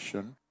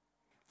position.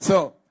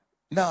 So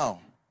now,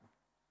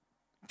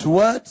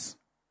 towards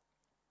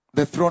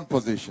the throne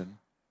position,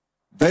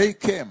 they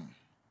came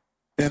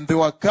and they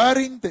were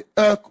carrying the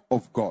ark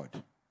of God.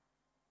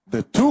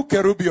 The two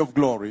cherubi of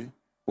glory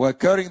were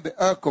carrying the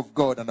ark of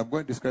God, and I'm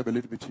going to describe a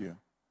little bit here.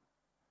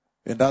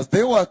 And as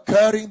they were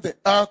carrying the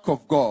ark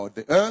of God,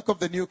 the ark of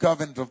the new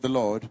covenant of the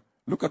Lord,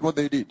 look at what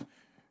they did.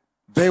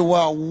 They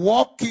were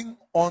walking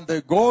on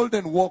the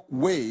golden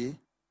walkway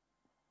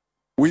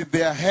with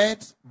their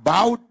heads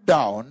bowed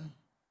down,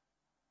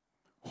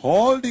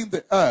 holding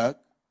the ark,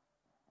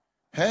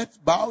 heads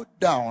bowed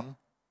down,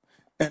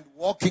 and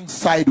walking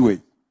sideways.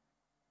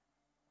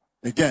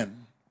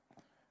 Again,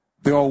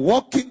 they were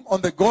walking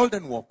on the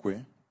golden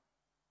walkway,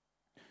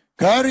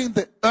 carrying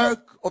the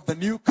ark of the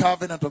new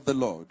covenant of the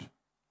Lord,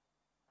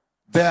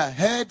 their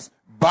heads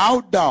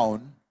bowed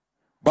down,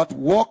 but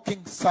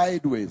walking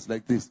sideways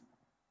like this.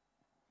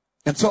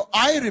 And so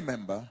I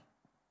remember,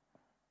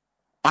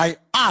 I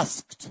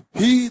asked,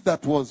 he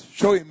that was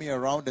showing me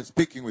around and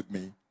speaking with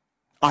me,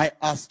 I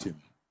asked,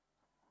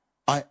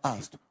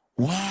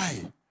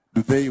 why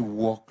do they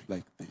walk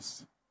like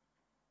this?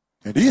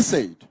 And he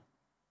said,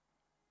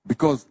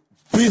 because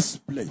this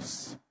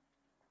place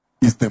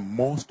is the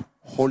most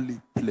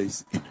holy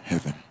place in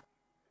heaven.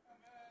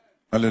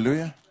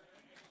 Hallelujah.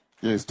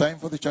 Yeah, it's time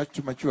for the church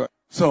to mature.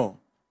 So,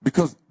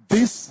 because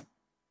this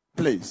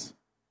place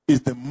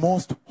is the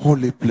most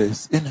holy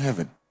place in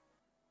heaven.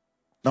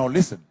 Now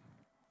listen.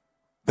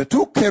 The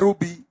two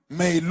cherubim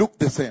may look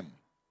the same.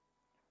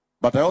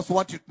 But I also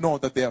want you to know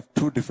that they have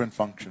two different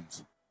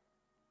functions.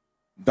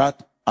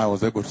 That I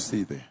was able to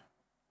see there.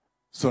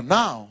 So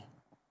now,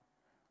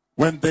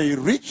 when they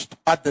reached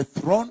at the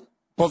throne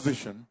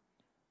position,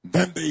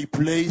 then they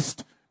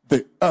placed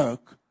the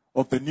ark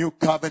of the new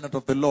covenant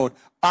of the Lord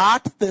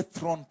at the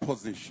throne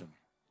position.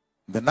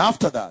 Then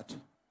after that,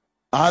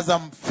 as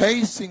I'm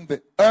facing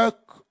the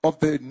ark of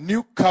the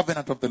new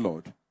covenant of the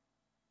Lord,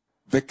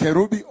 the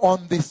cherubim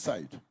on this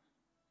side,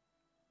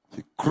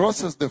 he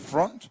crosses the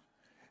front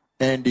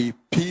and he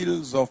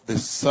peels off the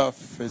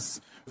surface.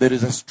 There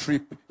is a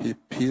strip he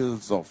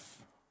peels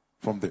off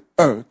from the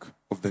ark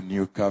of the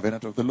new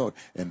covenant of the Lord.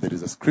 And there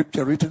is a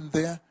scripture written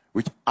there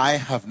which I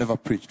have never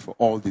preached for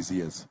all these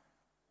years.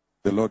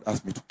 The Lord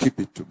asked me to keep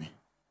it to me.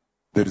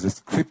 There is a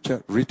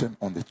scripture written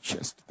on the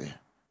chest there.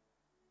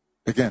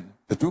 Again,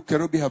 the two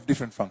cherubim have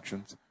different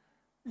functions.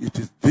 It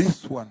is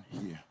this one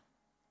here.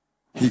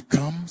 He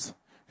comes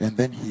and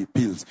then he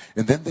peels.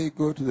 And then they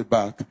go to the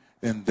back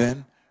and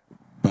then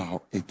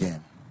bow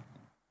again.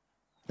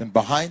 And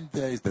behind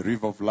there is the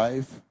river of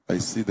life. I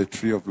see the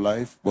tree of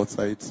life, both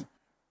sides.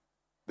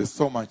 There's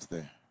so much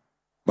there.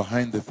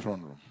 Behind the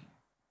throne room.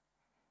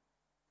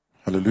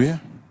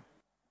 Hallelujah.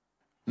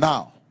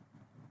 Now,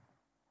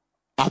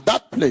 at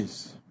that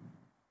place,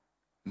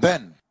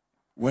 then,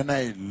 when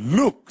I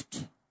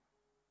looked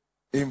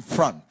in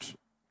front,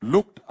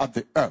 looked at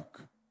the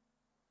ark,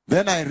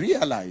 then I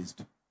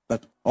realized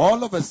that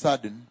all of a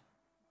sudden,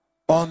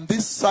 on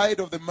this side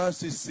of the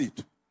mercy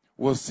seat,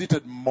 was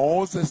seated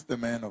Moses, the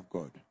man of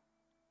God.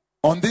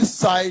 On this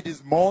side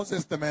is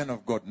Moses, the man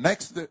of God.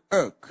 Next to the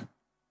ark,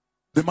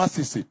 the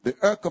mercy seat, the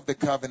ark of the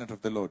covenant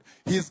of the Lord.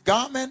 His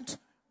garment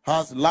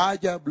has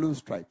larger blue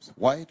stripes.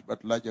 White,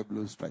 but larger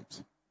blue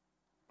stripes.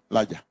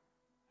 Larger.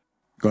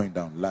 Going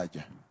down,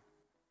 larger.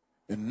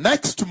 And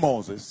next to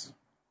Moses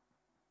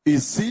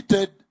is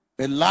seated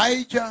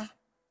Elijah,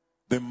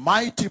 the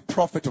mighty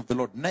prophet of the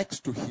Lord.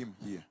 Next to him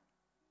here.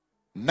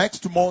 Next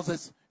to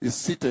Moses is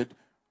seated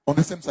on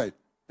the same side.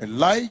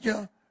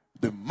 Elijah,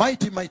 the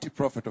mighty, mighty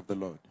prophet of the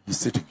Lord. He's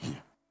sitting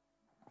here.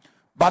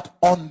 But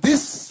on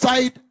this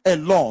side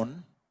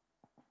alone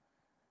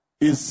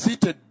is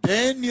seated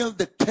Daniel,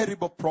 the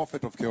terrible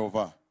prophet of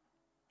Jehovah.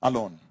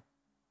 Alone.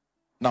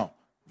 Now,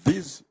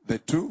 these, the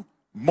two,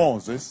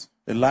 Moses,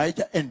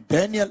 Elijah, and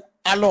Daniel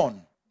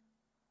alone.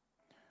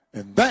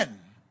 And then,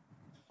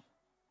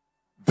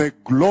 the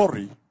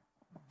glory,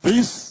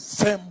 this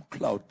same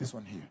cloud, this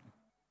one here,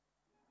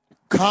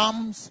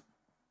 comes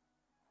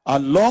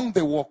along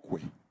the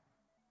walkway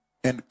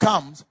and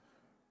comes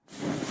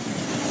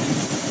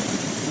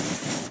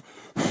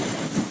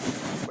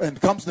and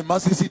comes the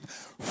mercy seat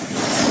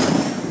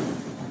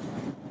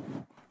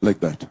like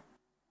that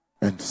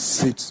and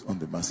sits on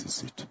the mercy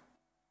seat.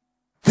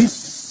 This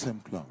same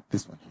cloud,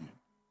 this one here,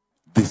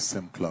 this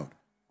same cloud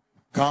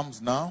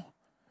comes now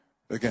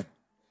again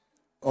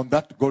on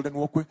that golden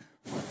walkway.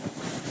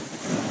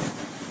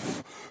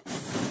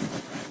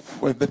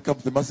 When that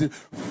comes the mercy,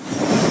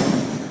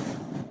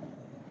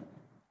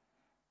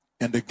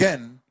 and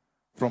again,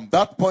 from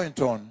that point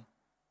on,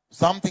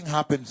 something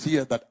happens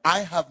here that I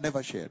have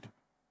never shared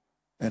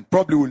and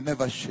probably will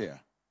never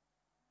share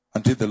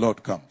until the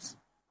Lord comes.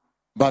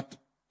 But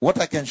what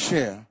I can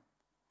share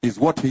is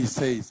what he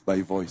says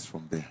by voice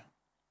from there.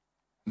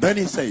 Then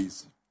he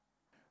says,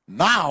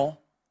 now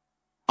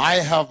I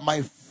have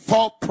my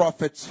 4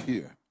 prophets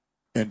here,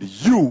 and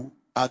you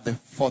are the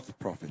 4th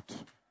prophet.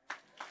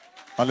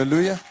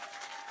 Hallelujah.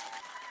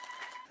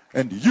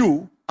 And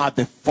you are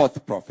the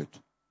 4th prophet.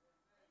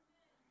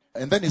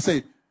 And then he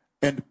said,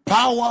 and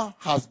power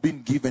has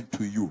been given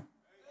to you.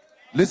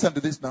 Listen to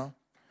this now.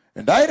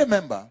 And I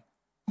remember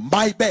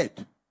my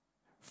bed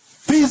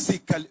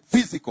physically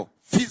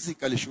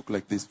shook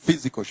like this.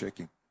 Physical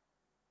shaking.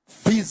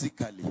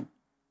 Physically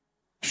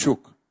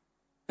shook.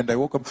 And I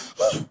woke up.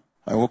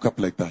 I woke up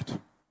like that.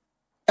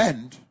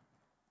 And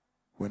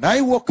when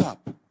I woke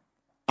up,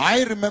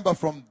 I remember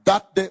from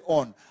that day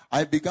on,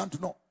 I began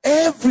to know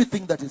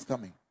everything that is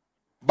coming.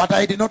 But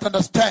I did not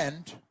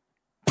understand.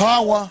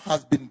 Power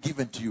has been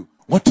given to you.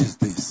 What is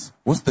this?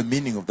 What's the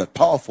meaning of that?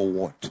 Power for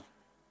what?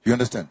 You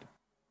understand?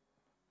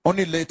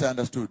 Only later I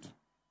understood.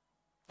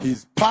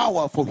 His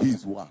power for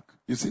his work.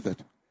 You see that?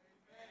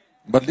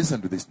 But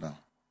listen to this now.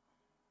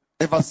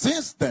 Ever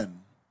since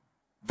then,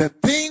 the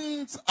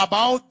things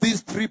about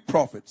these 3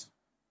 prophets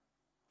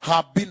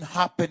have been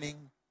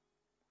happening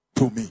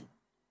to me.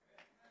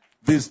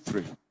 These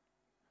 3.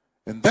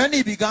 And then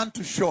he began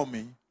to show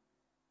me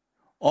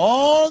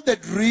all the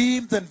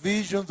dreams and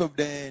visions of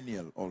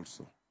Daniel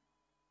also.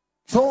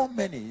 So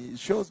many. He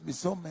shows me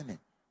so many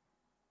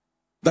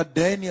that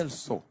Daniel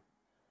saw.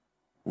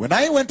 When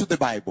I went to the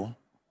Bible,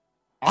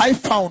 I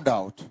found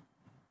out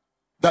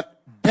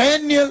that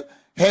Daniel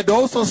had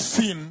also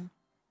seen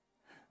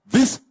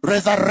this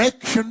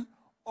resurrection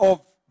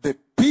of the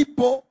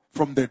people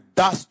from the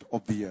dust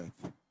of the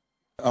earth.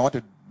 I want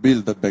to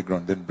build that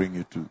background, then bring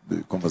you to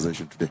the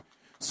conversation today.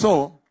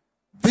 So,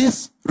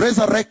 this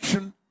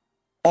resurrection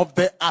of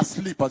the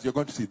asleep, as you're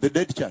going to see, the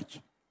dead church,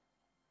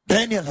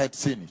 Daniel had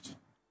seen it.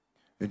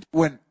 And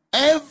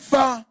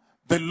whenever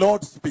the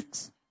Lord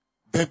speaks,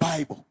 the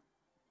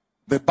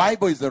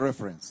Bible is a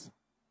reference.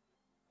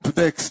 To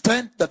the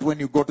extent that when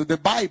you go to the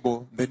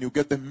Bible, then you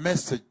get the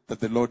message that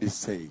the Lord is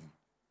saying.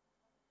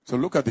 So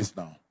look at this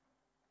now.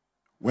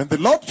 When the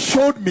Lord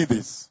showed me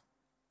this,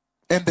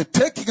 and the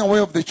taking away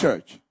of the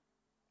church,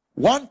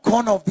 one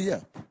corner of the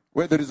earth,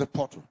 where there is a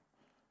portal,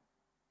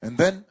 and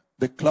then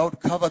the cloud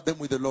covered them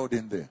with the Lord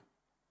in there.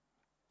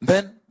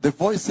 Then the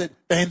voice said,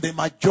 and the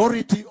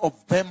majority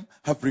of them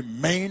have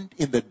remained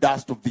in the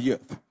dust of the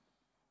earth.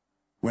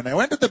 When I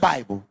went to the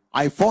Bible,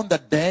 I found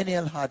that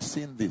Daniel had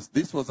seen this.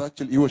 This was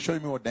actually, he was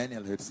showing me what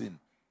Daniel had seen.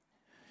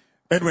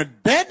 And when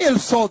Daniel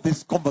saw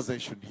this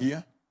conversation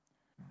here,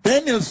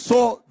 Daniel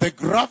saw the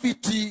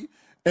gravity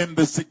and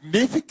the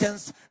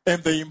significance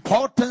and the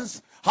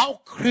importance, how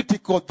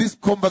critical this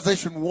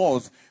conversation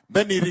was.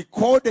 Then he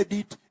recorded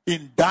it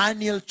in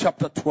Daniel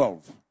chapter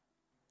 12.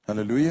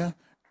 Hallelujah.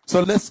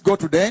 So let's go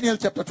to Daniel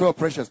chapter 12,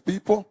 precious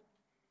people,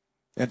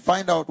 and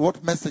find out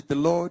what message the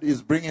Lord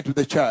is bringing to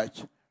the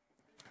church.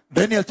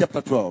 Daniel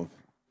chapter 12.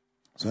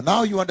 So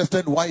now you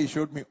understand why he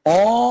showed me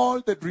all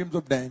the dreams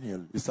of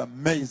Daniel. It's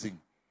amazing.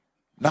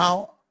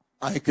 Now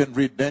I can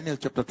read Daniel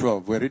chapter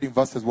 12. We're reading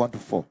verses 1 to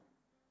 4.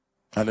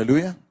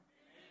 Hallelujah.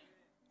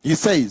 He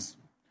says,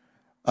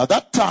 at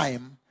that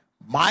time,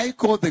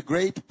 Michael, the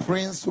great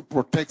prince who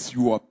protects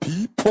your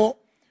people,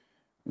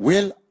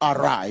 will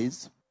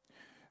arise.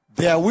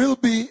 There will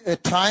be a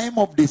time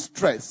of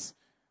distress,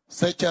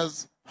 such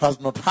as has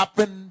not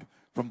happened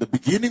from the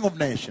beginning of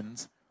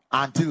nations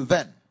until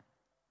then.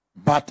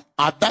 But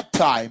at that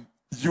time,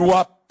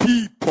 your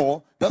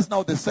people, that's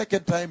now the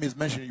second time he's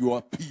mentioning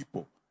your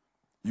people.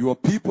 Your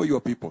people,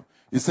 your people.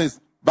 He says,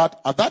 but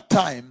at that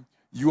time,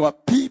 your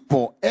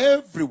people,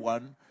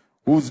 everyone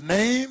whose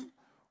name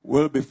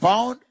will be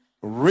found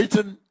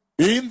written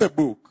in the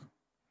book,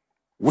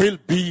 will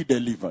be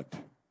delivered.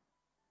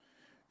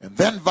 And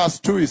then verse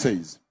 2 he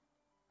says,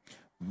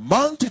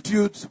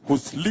 multitudes who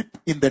sleep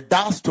in the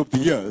dust of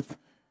the earth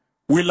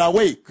will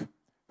awake,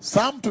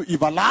 some to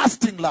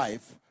everlasting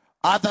life,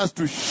 others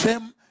to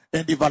shame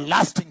and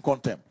everlasting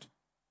contempt.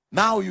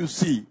 Now you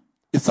see,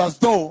 it's as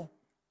though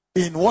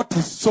in what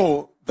he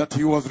saw that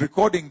he was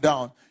recording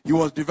down, he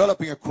was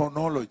developing a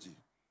chronology.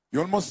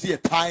 You almost see a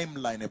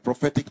timeline, a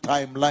prophetic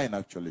timeline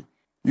actually.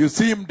 You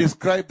see him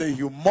describe the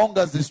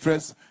humongous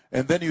distress,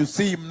 and then you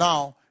see him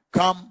now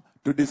come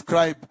to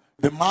describe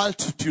the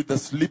multitude that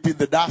sleep in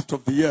the dust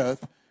of the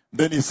earth.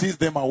 Then he sees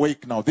them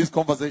awake now. This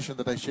conversation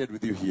that I shared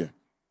with you here.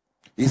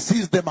 He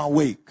sees them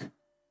awake.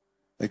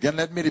 Again,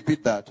 let me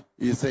repeat that.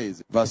 He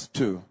says, verse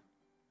 2,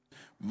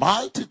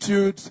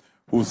 multitudes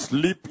who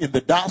sleep in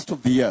the dust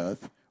of the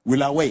earth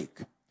will awake,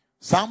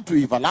 some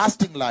to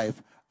everlasting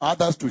life,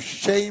 others to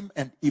shame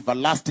and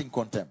everlasting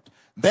contempt.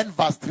 Then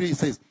verse 3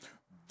 says,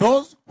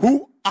 those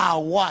who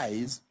are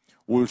wise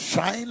will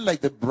shine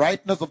like the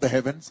brightness of the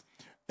heavens,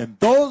 and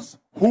those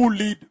who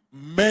lead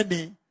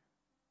many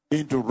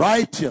into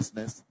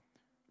righteousness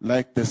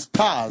like the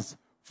stars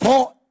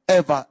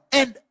forever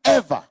and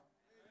ever.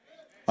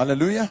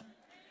 Hallelujah.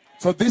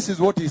 So this is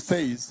what he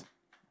says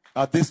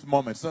at this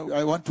moment. So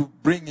I want to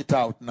bring it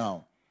out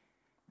now,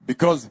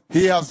 because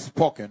he has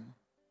spoken.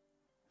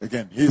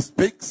 Again, he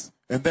speaks,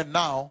 and then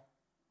now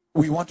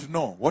we want to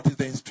know what is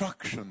the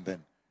instruction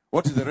then.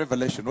 What is the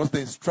revelation? What's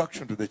the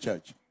instruction to the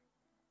church?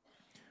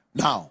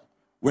 Now,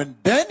 when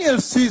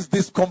Daniel sees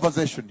this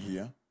conversation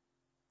here,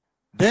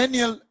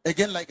 Daniel,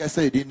 again, like I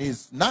said, in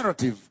his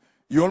narrative,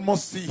 you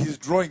almost see he's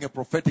drawing a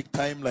prophetic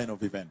timeline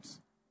of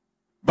events.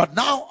 But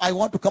now I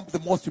want to come to the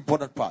most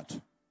important part.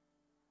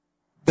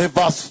 The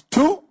verse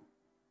 2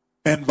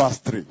 and verse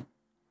 3.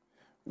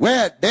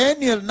 Where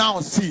Daniel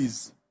now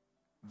sees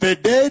the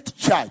dead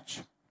church,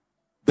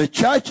 the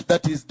church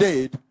that is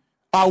dead,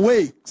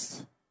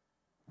 awakes.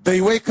 They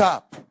wake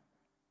up.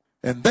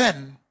 And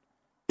then,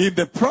 in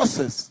the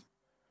process,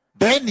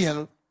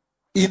 Daniel,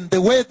 in the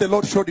way the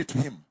Lord showed it to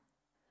him,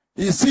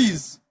 he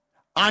sees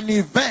an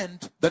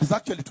event that is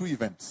actually two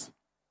events.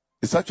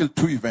 It's actually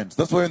two events.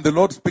 That's why when the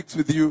Lord speaks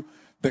with you,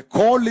 the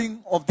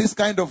calling of this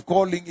kind of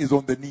calling is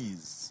on the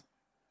knees.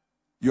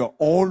 You're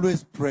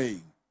always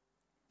praying.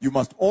 You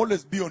must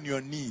always be on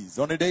your knees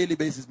on a daily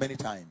basis many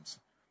times.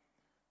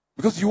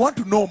 Because you want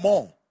to know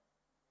more.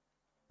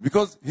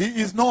 Because he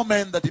is no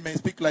man that he may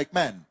speak like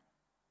man.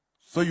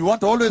 So you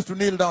want always to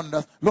kneel down and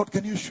ask, Lord,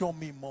 can you show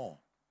me more?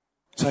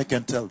 So I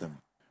can tell them.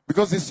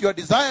 Because it's your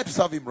desire to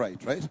serve him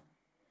right?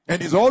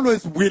 And he's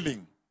always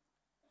willing.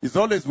 He's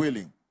always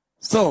willing.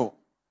 So,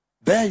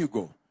 there you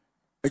go.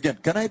 Again,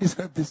 can I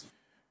describe this?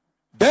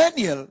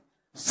 Daniel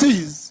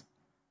sees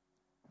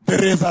the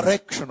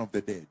resurrection of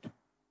the dead.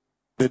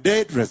 The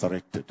dead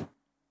resurrected.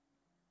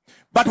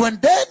 But when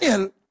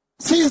Daniel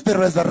sees the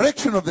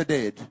resurrection of the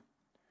dead,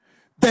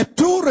 the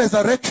two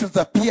resurrections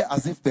appear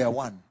as if they are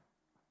one.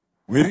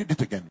 We read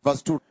it again.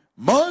 Verse 2.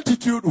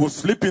 Multitude who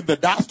sleep in the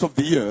dust of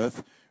the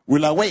earth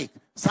will awake,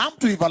 some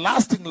to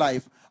everlasting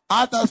life,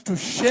 others to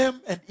shame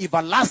and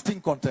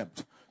everlasting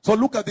contempt. So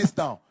look at this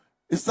now.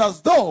 It's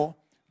as though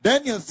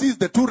Daniel sees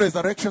the two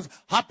resurrections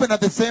happen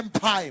at the same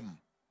time,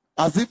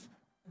 as if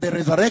the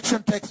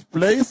resurrection takes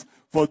place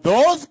for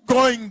those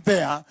going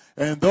there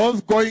and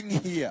those going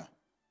here.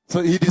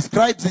 So he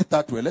describes it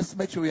that way. Let's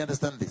make sure we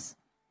understand this.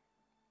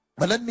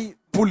 But let me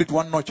pull it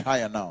one notch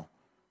higher now.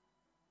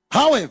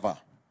 However,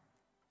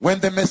 when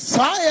the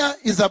Messiah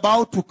is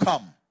about to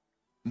come,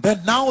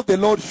 then now the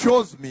Lord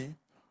shows me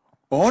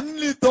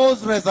only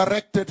those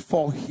resurrected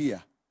for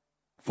here,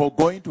 for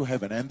going to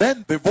heaven. And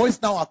then the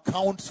voice now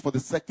accounts for the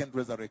second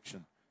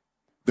resurrection.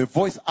 The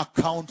voice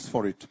accounts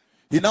for it.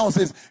 He now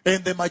says,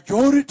 and the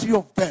majority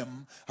of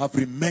them have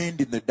remained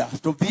in the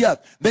dust of the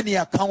earth. Then he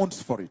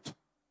accounts for it.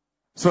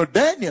 So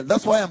Daniel,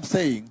 that's why I'm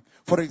saying,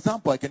 for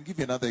example, I can give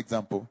you another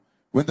example.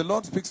 When the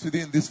Lord speaks with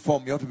you in this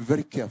form, you have to be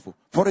very careful.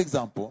 For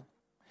example,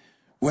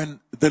 when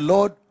the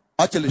Lord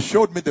actually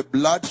showed me the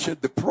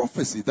bloodshed, the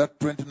prophecy, that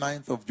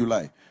 29th of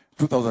July,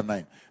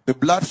 2009, the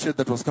bloodshed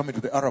that was coming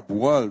to the Arab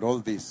world, all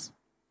this,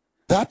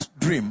 that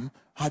dream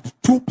had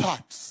two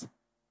parts.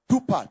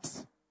 Two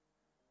parts.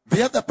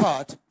 The other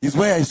part is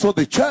where I saw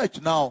the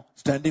church now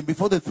standing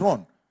before the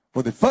throne.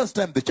 For the first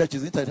time, the church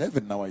is inside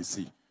heaven now, I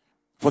see.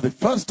 For the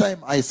first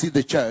time, I see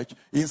the church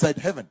inside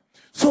heaven.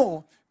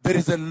 So, there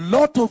is a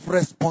lot of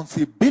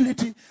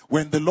responsibility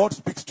when the Lord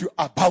speaks to you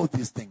about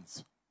these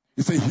things.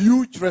 It's a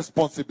huge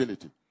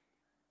responsibility.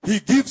 He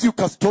gives you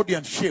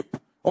custodianship.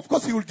 Of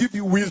course, he will give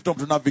you wisdom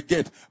to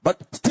navigate.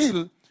 But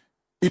still,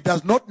 it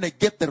does not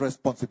negate the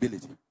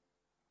responsibility.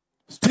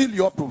 Still,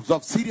 you have to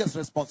observe serious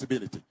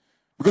responsibility.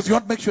 Because you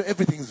want to make sure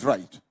everything is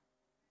right.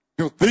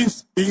 You know,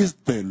 this is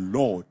the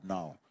Lord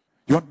now.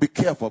 You want to be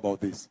careful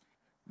about this.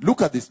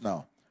 Look at this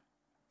now.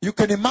 You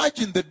can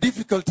imagine the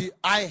difficulty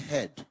I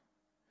had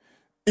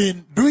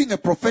in doing a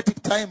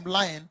prophetic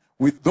timeline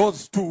with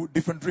those two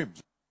different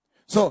dreams.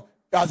 So,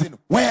 as in,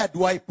 where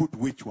do I put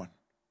which one?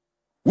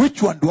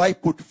 Which one do I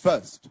put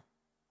first?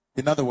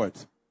 In other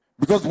words,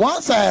 because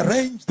once I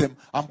arrange them,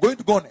 I'm going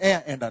to go on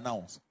air and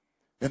announce.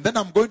 And then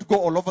I'm going to go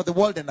all over the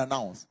world and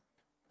announce.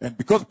 And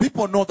because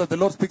people know that the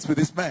Lord speaks with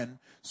this man,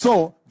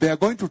 so they are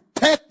going to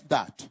take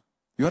that.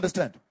 You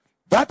understand?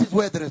 That is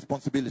where the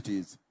responsibility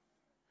is.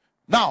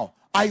 Now,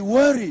 I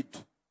worried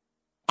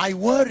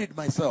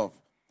myself.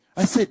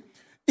 I said,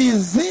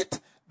 is it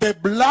the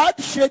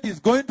bloodshed is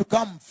going to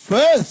come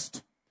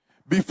first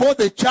before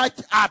the church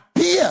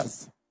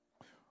appears?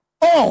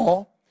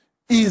 Or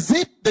is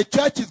it the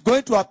church is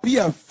going to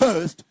appear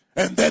first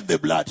and then the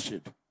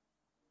bloodshed?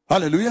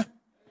 Hallelujah.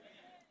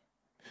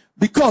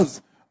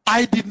 Because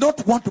I did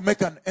not want to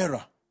make an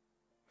error.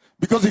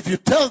 Because if you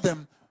tell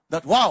them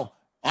that, wow,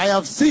 I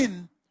have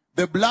seen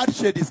the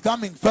bloodshed is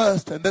coming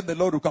first and then the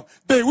Lord will come,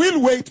 they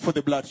will wait for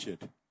the bloodshed.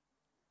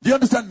 Do you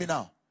understand me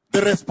now?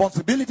 The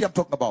responsibility I'm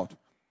talking about.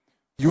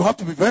 You have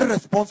to be very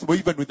responsible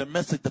even with the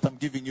message that I'm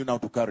giving you now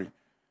to carry.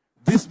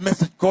 This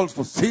message calls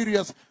for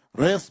serious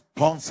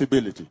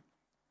responsibility.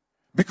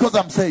 Because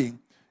I'm saying,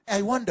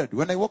 I wondered,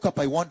 when I woke up,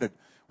 I wondered,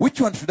 which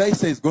one should I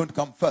say is going to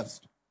come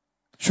first?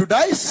 Should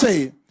I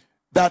say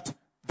that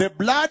the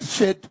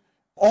bloodshed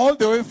all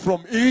the way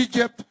from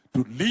Egypt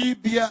to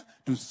Libya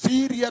to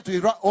Syria to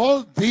Iraq,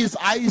 all these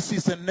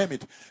ISIS and name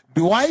it,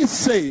 do I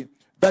say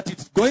that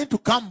it's going to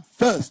come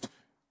first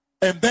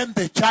and then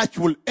the church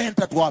will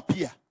enter to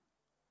appear?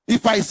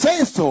 If I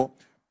say so,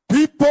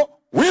 people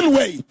will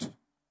wait.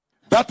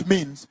 That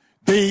means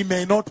they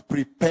may not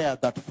prepare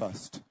that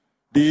first.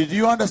 Did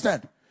you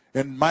understand?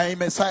 And my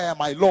Messiah,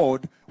 my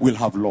Lord, will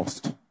have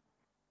lost.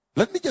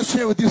 Let me just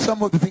share with you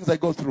some of the things I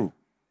go through.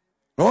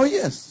 Oh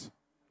yes.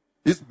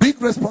 It's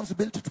big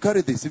responsibility to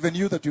carry this. Even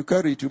you that you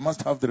carry it, you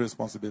must have the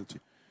responsibility.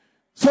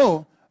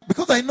 So,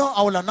 because I know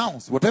I will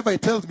announce, whatever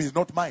it tells me is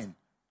not mine.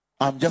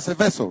 I'm just a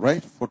vessel,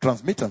 right, for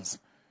transmittance.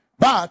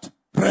 But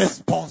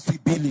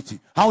responsibility.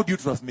 How do you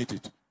transmit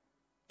it?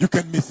 You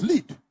can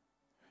mislead.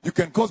 You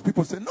can cause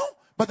people to say, no,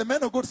 but the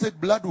man of God said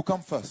blood will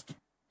come first.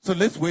 So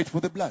let's wait for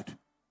the blood.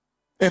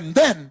 And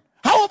then,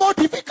 how about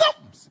if he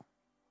comes?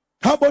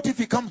 How about if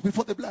he comes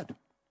before the blood?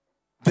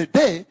 The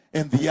day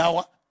and the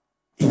hour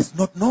is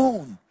not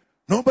known.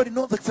 Nobody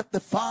knows except the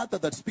Father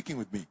that's speaking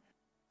with me.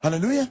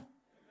 Hallelujah.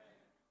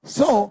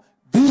 So,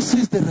 this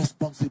is the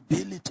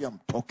responsibility I'm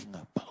talking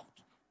about.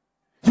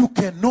 You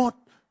cannot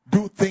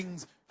do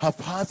things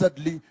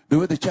haphazardly the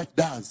way the church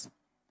does.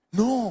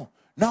 No.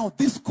 Now,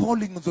 this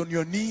calling is on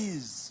your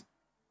knees.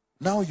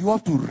 Now, you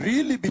have to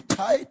really be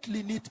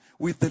tightly knit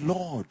with the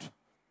Lord.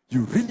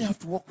 You really have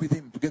to walk with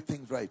him to get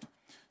things right.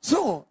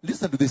 So,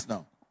 listen to this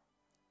now.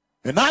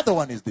 Another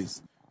one is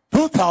this.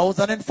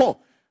 2004.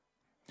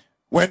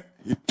 When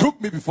he took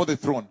me before the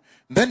throne,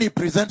 then he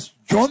presents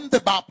John the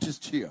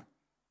Baptist here.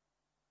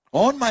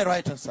 On my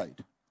right hand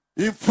side.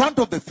 In front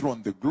of the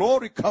throne. The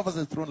glory covers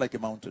the throne like a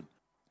mountain.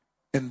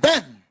 And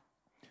then,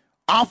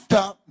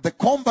 after the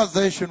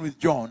conversation with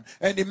John,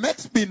 and he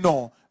makes me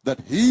know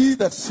that he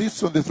that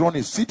sits on the throne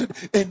is seated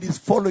and is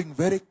following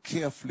very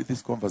carefully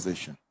this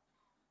conversation.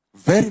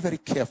 Very, very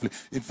carefully.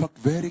 In fact,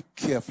 very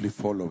carefully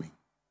following.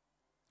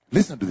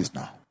 Listen to this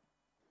now.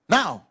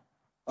 Now,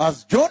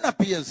 as John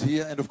appears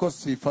here, and of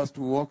course he first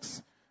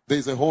walks, there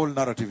is a whole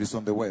narrative, it's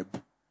on the web.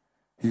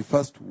 He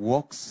first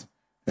walks,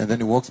 and then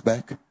he walks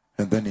back,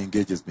 and then he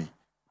engages me.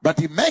 But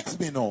he makes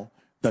me know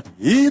that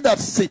he that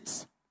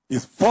sits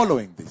is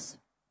following this.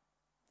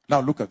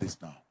 Now look at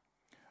this now.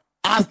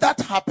 As that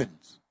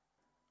happens,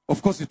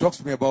 of course he talks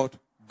to me about,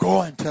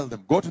 go and tell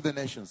them, go to the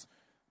nations,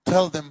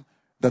 tell them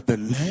that the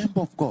Lamb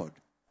of God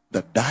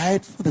that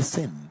died for the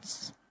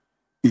sins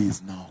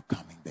is now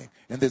coming back.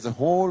 And there's a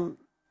whole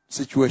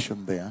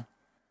situation there.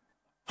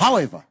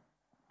 However,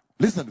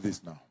 listen to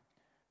this now.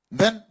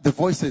 Then the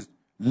voice says,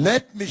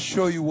 let me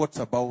show you what's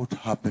about to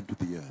happen to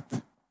the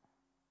earth.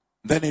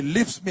 Then he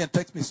lifts me and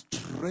takes me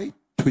straight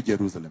to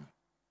Jerusalem.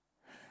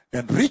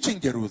 And reaching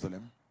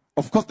Jerusalem,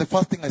 of course the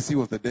first thing I see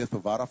was the death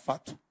of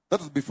Arafat. That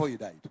was before he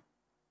died.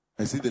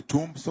 I see the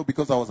tomb, so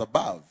because I was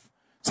above,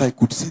 so I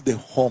could see the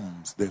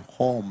homes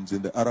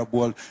in the Arab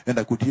world, and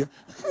I could hear,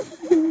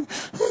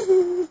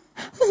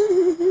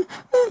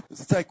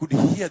 so I could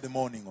hear the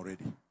morning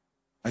already.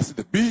 I see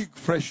the big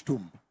fresh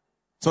tomb.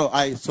 So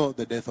I saw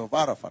the death of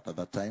Arafat at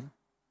that time,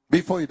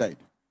 before he died.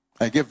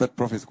 I gave that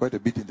prophecy quite a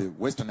bit in the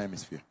Western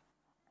Hemisphere.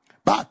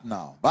 But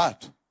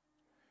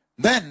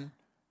then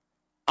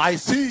I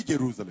see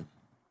Jerusalem.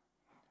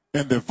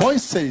 And the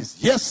voice says,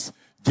 yes,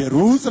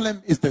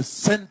 Jerusalem is the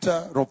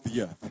center of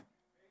the earth.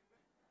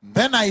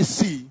 Then I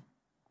see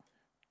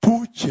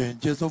two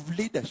changes of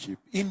leadership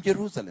in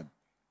Jerusalem.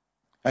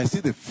 I see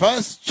the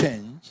first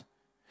change,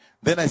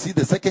 then I see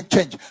the second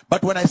change.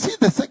 But when I see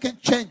the second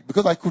change,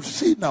 because I could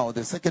see now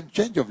the second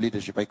change of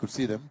leadership, I could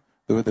see them,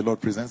 the way the Lord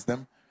presents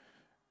them.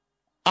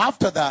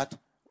 After that,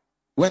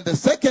 when the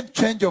second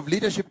change of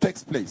leadership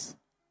takes place,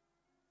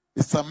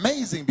 it's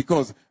amazing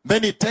because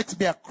then it takes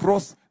me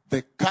across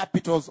the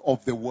capitals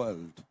of the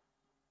world.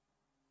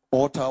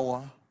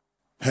 Ottawa,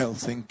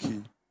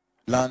 Helsinki,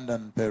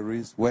 London,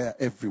 Paris,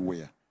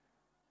 everywhere.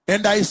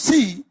 And I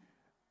see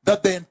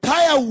that the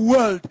entire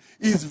world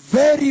is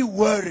very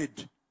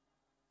worried.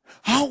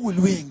 How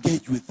will we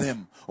engage with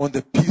them on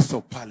the peace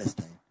of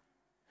Palestine?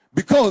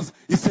 Because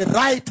it's a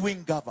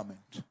right-wing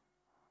government.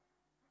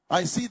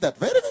 I see that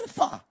very, very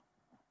far.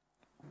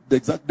 The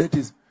exact date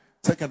is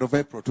 2nd of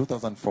April,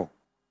 2004.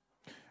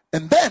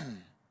 And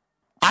then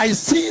I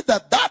see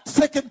that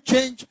second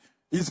change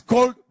is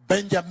called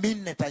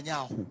Benjamin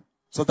Netanyahu.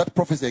 So that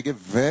prophecy I gave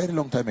very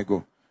long time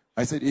ago.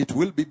 I said it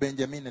will be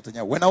Benjamin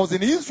Netanyahu. When I was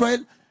in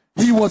Israel,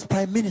 he was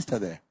prime minister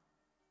there.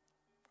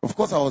 Of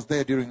course, I was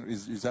there during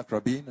Isaac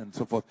Rabin and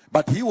so forth.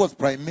 But he was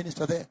prime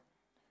minister there.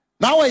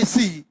 Now I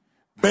see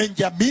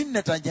Benjamin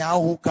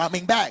Netanyahu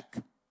coming back.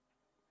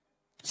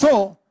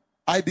 So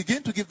I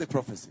begin to give the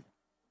prophecy.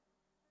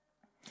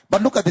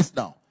 But look at this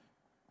now.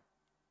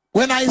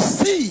 When I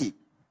see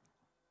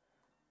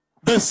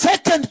the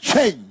second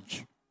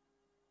change,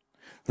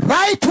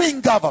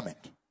 right-wing government,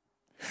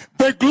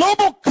 the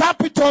global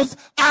capitals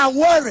are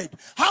worried.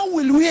 How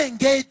will we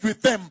engage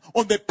with them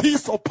on the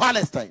peace of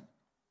Palestine?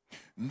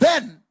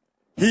 Then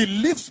he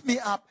lifts me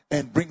up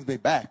and brings me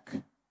back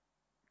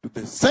to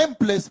the same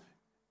place.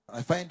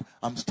 I find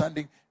I'm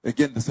standing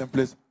again the same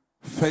place,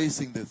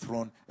 facing the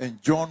throne,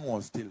 and John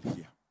was still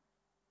here.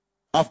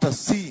 After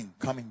seeing,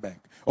 coming back.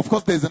 Of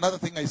course, there's another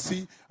thing I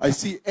see. I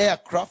see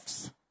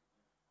aircrafts.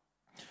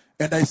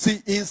 And I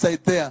see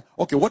inside there,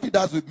 okay, what he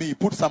does with me, he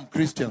puts some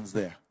Christians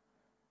there.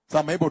 So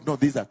I'm able to know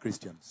these are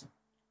Christians.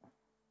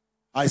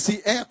 I see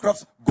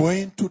aircrafts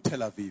going to Tel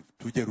Aviv,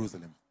 to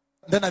Jerusalem.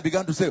 Then I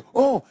began to say,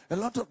 oh,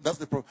 that's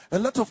the problem. A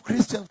lot of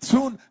Christians,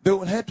 soon they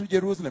will head to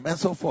Jerusalem and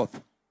so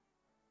forth.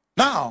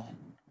 Now,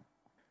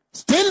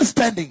 still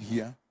standing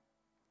here,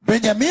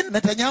 Benjamin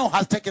Netanyahu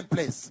has taken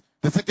place.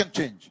 The second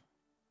change.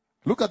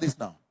 Look at this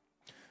now.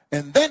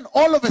 And then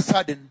all of a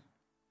sudden,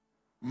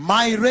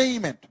 my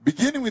raiment,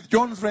 beginning with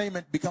John's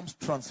raiment, becomes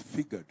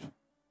transfigured.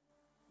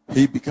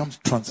 He becomes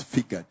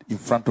transfigured in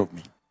front of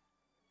me.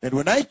 And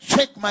when I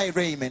check my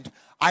raiment,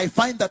 I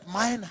find that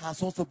mine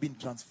has also been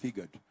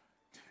transfigured.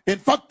 In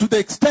fact, to the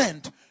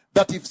extent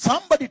that if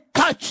somebody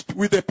touched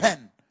with a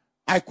pen,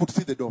 I could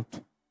see the dot.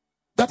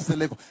 That's the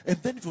level. And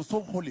then it was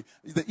so holy.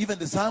 Even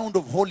the sound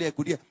of holy I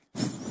could hear.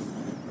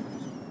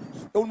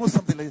 Almost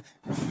something like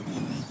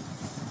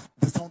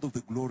the sound of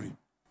the glory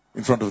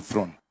in front of the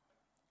throne.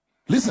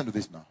 Listen to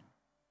this now.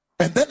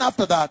 And then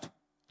after that,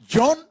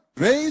 John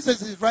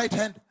raises his right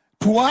hand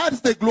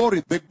towards the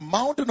glory. The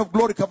mountain of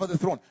glory covers the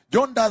throne.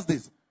 John does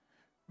this.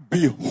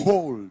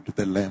 Behold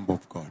the Lamb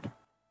of God.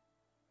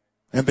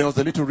 And there was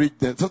a little ridge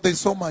there. So there's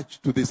so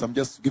much to this. I'm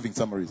just giving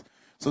summaries.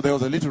 So there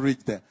was a little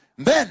ridge there.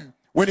 And then,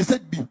 when he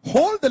said,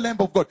 behold the Lamb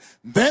of God,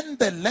 then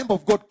the Lamb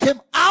of God came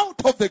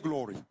out of the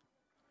glory.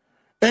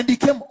 And he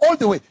came all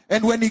the way.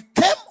 And when he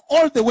came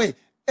all the way,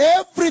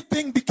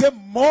 everything became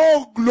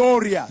more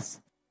glorious.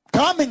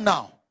 Coming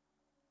now,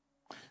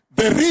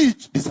 the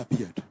ridge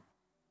disappeared.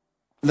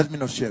 Let me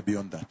not share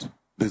beyond that.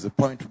 there's a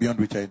point beyond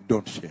which I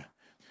don't share.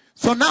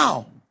 So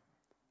now,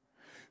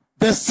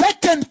 the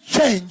second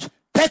change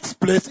takes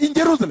place in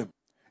Jerusalem.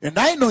 And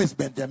I know it's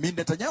Benjamin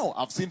Netanyahu.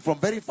 I've seen from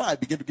very far. I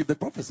begin to give the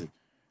prophecy.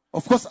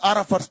 Of course,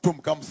 Arafat's tomb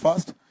comes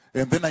first.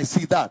 And then I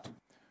see that.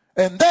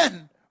 And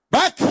then,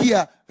 back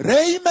here,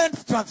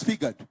 raiment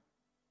transfigured.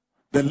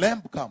 The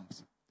lamb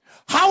comes.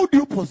 How do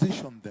you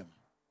position them?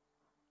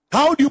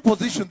 How do you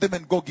position them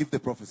and go give the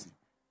prophecy?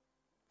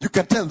 You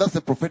can tell that's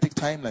the prophetic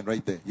timeline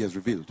right there. He has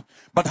revealed.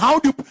 But how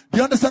do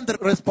you understand the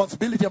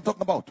responsibility I'm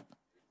talking about?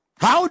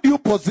 How do you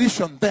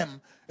position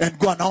them and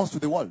go announce to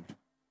the world?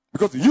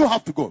 Because you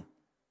have to go.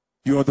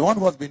 You are the one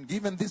who has been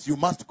given this. You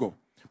must go.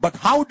 But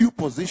how do you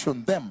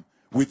position them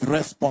with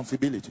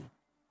responsibility?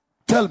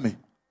 Tell me.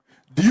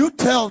 Do you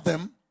tell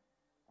them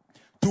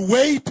to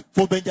wait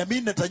for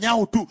Benjamin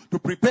Netanyahu to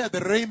prepare the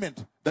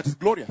raiment that is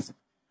glorious?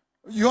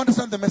 You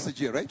understand the message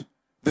here, right?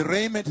 The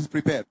raiment is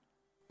prepared.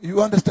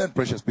 You understand,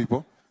 precious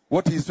people,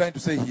 what he's trying to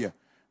say here.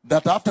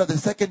 That after the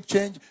second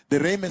change, the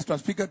raiment is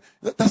transfigured.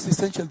 That's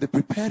essentially the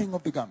preparing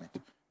of the garment.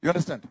 You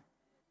understand?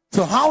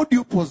 So how do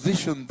you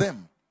position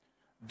them?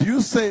 Do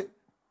you say,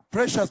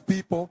 precious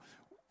people,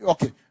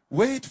 okay,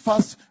 wait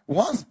first.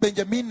 Once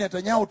Benjamin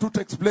Netanyahu 2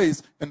 takes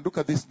place, and look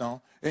at this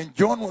now, and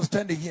John was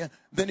standing here,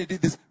 then he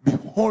did this,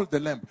 behold the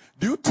lamb.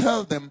 Do you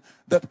tell them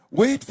that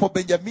wait for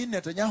Benjamin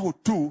Netanyahu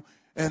 2,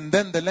 and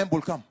then the lamb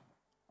will come?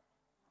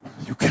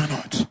 You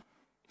cannot.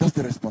 That's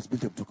the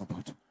responsibility I'm talking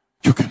about.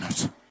 You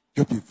cannot. You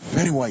have to be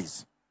very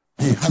wise.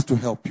 He has to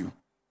help you.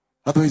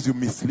 Otherwise you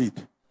mislead.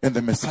 And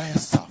the Messiah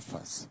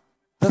suffers.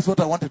 That's what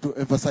I wanted to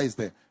emphasize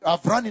there.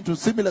 I've run into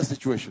similar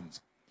situations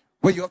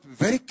where you have to be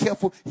very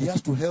careful. He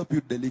has to help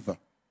you deliver.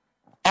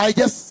 I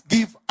just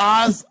give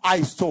as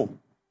I saw.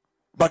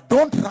 But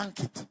don't rank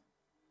it.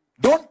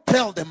 Don't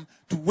tell them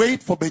to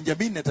wait for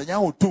Benjamin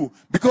Netanyahu too.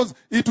 Because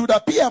it would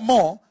appear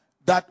more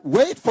that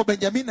wait for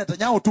Benjamin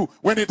Netanyahu too.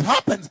 When it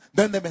happens,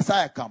 then the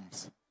Messiah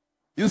comes.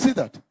 You see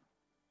that?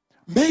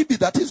 Maybe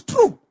that is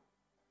true.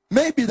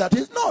 Maybe that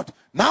is not.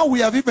 Now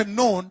we have even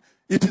known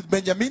it is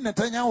Benjamin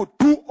Netanyahu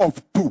 2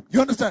 of 2.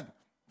 You understand?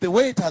 The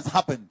way it has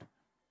happened.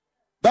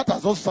 That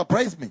has also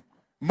surprised me.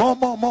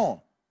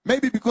 More.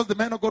 Maybe because the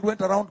man of God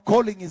went around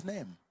calling his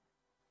name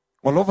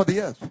all over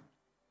the earth.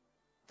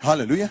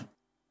 Hallelujah.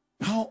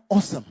 How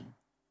awesome.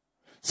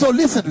 So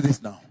listen to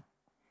this now.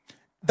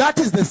 That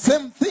is the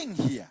same thing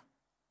here.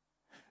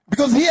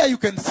 Because here you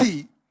can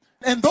see,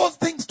 and those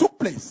things took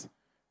place.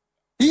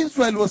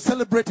 Israel was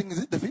celebrating,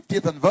 is it the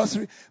 50th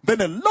anniversary?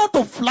 Then a lot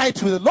of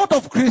flights with a lot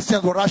of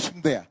Christians were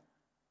rushing there.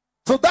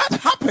 So that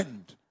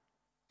happened.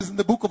 It's in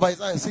the book of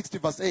Isaiah 60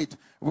 verse 8,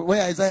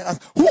 where Isaiah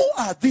asks, who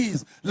are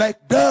these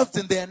like doves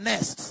in their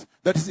nests?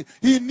 That is,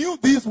 he knew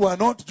these were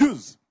not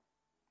Jews.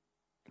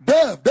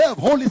 Dove,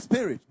 Holy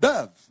Spirit,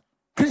 doves,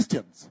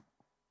 Christians.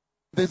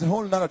 There's a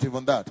whole narrative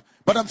on that.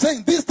 But I'm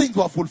saying these things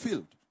were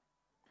fulfilled.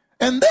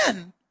 And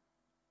then,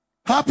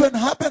 happened.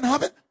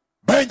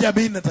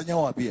 Benjamin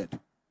Netanyahu appeared.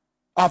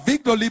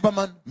 Avigdor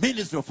Lieberman,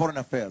 Ministry of Foreign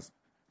Affairs,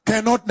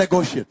 cannot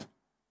negotiate.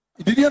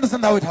 Did you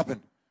understand how it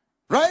happened?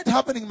 Right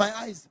happening in my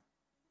eyes.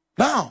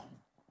 Now,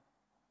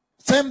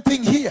 same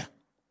thing here.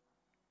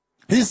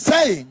 He's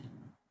saying,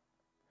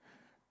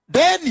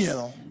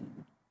 Daniel,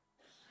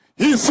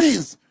 he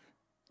sees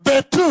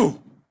the two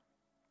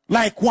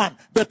like one,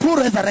 the two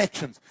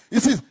resurrections. He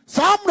says,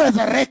 some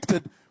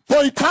resurrected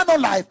for eternal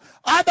life,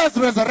 others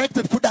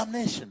resurrected for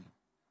damnation.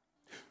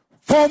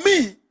 For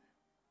me,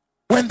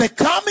 when the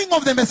coming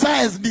of the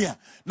Messiah is near,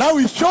 now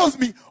he shows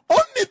me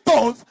only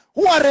those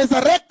who are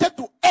resurrected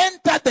to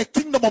enter the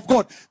kingdom of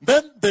God.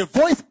 Then the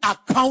voice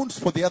accounts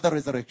for the other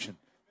resurrection.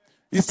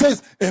 He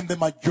says, and the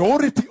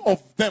majority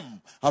of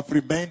them have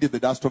remained in the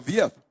dust of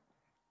the earth.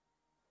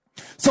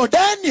 So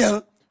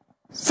Daniel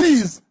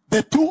sees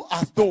the two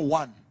as though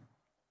one.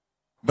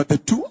 But the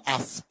two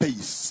are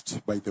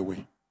spaced, by the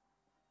way.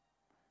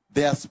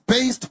 They are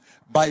spaced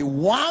by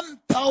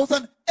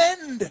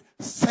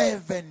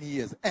 1,007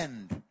 years.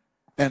 And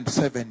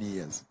 7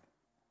 years.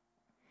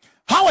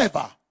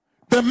 However,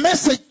 the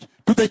message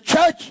to the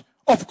church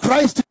of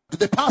Christ, to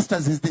the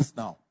pastors, is this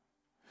now.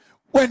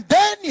 When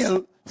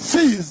Daniel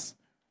sees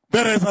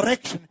the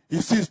resurrection,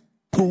 he sees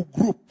two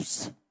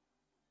groups.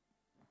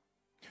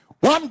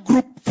 One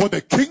group for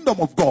the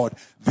kingdom of God,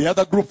 the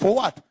other group for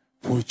what?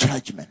 For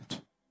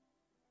judgment.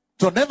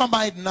 So never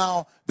mind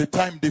now the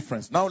time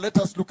difference. Now let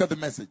us look at the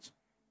message.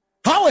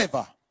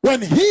 However,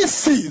 when he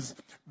sees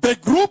the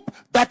group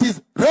that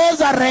is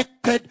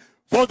resurrected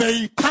for the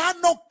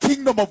eternal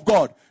kingdom of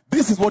God,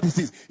 this is what he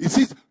sees. He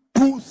sees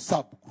two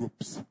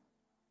subgroups.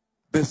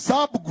 The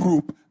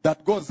subgroup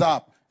that goes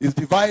up is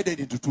divided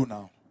into two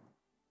now.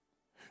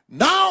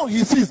 Now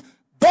he sees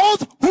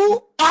those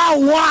who are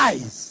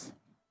wise.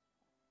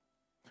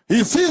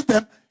 He sees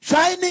them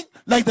shining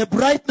like the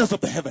brightness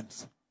of the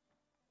heavens.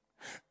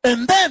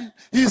 And then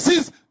he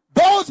sees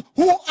those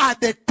who are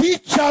the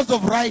teachers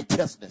of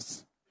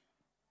righteousness,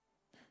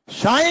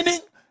 shining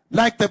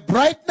like the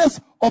brightness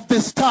of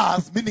the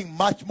stars, meaning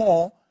much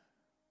more.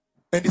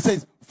 And he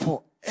says,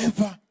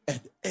 forever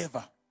and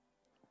ever.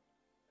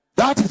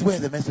 That is where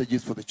the message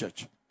is for the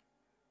church.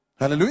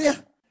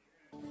 Hallelujah.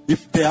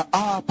 If there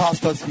are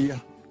pastors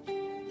here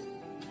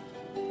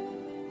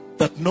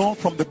that know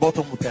from the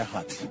bottom of their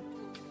hearts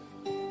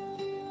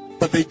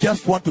that they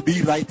just want to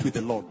be right with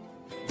the Lord,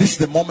 this is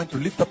the moment to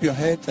lift up your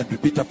heads and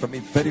repeat after me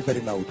very, very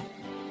loud.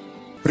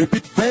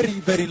 Repeat very,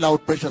 very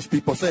loud, precious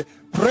people. Say,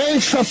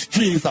 precious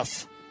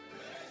Jesus,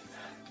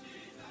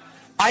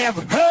 I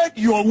have heard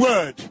your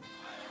word.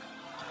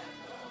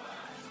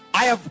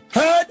 I have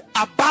heard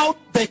about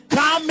the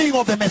coming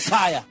of the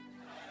Messiah.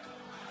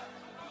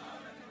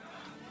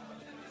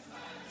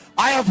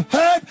 I have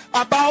heard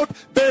about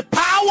the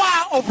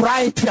power of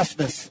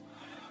righteousness.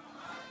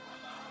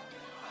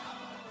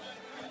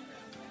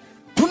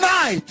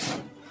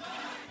 Tonight,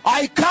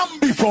 I come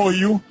before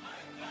you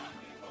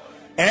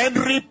and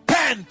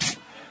repent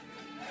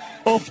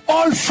of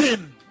all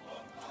sin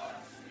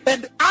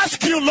and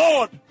ask you,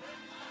 Lord,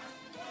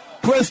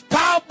 to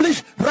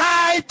establish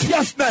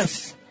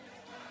righteousness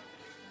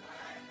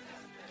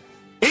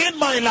in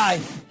my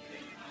life.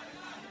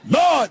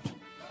 Lord,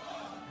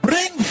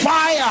 bring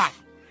fire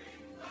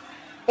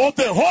of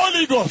the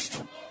Holy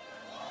Ghost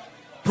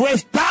to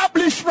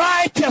establish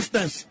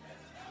righteousness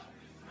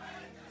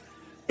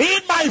in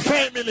my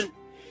family.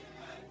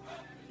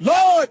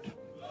 Lord,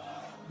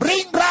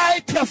 bring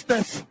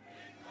righteousness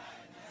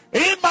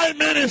in my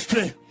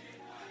ministry.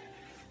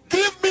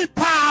 Give me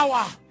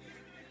power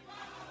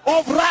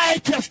of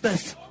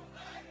righteousness.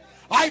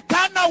 I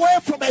turn away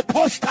from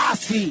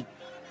apostasy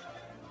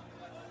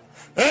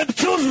and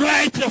choose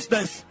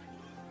righteousness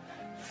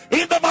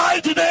in the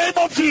mighty name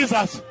of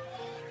Jesus.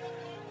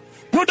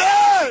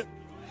 Today,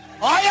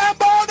 I am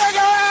born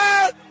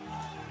again.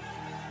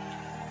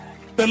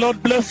 The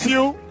Lord bless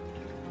you.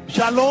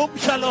 Shalom,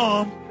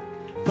 shalom.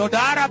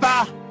 Toda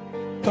rabba,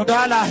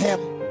 toda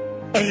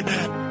lahem.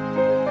 Amen.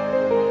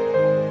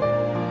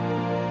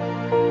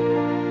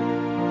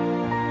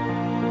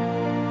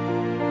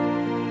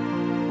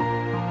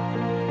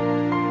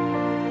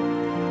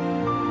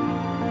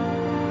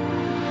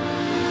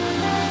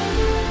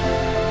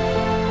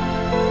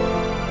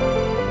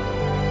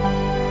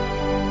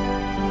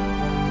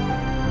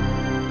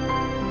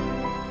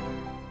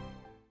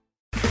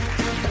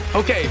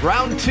 Okay,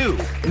 round two.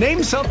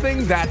 Name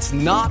something that's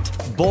not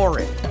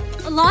boring.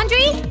 A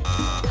laundry?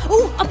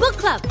 Ooh, a book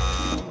club.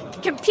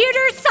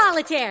 Computer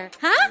solitaire,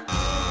 huh?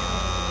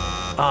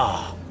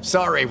 Ah,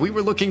 sorry, we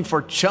were looking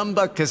for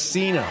Chumba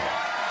Casino.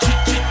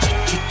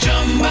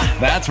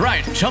 That's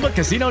right,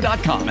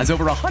 ChumbaCasino.com has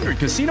over 100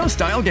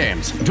 casino-style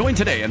games. Join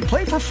today and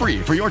play for free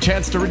for your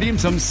chance to redeem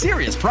some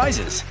serious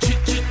prizes.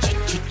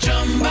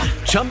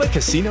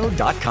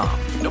 ChumbaCasino.com.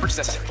 No purchase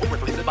necessary. Void where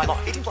prohibited by law.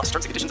 18+ terms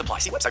and conditions apply.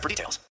 See website for details.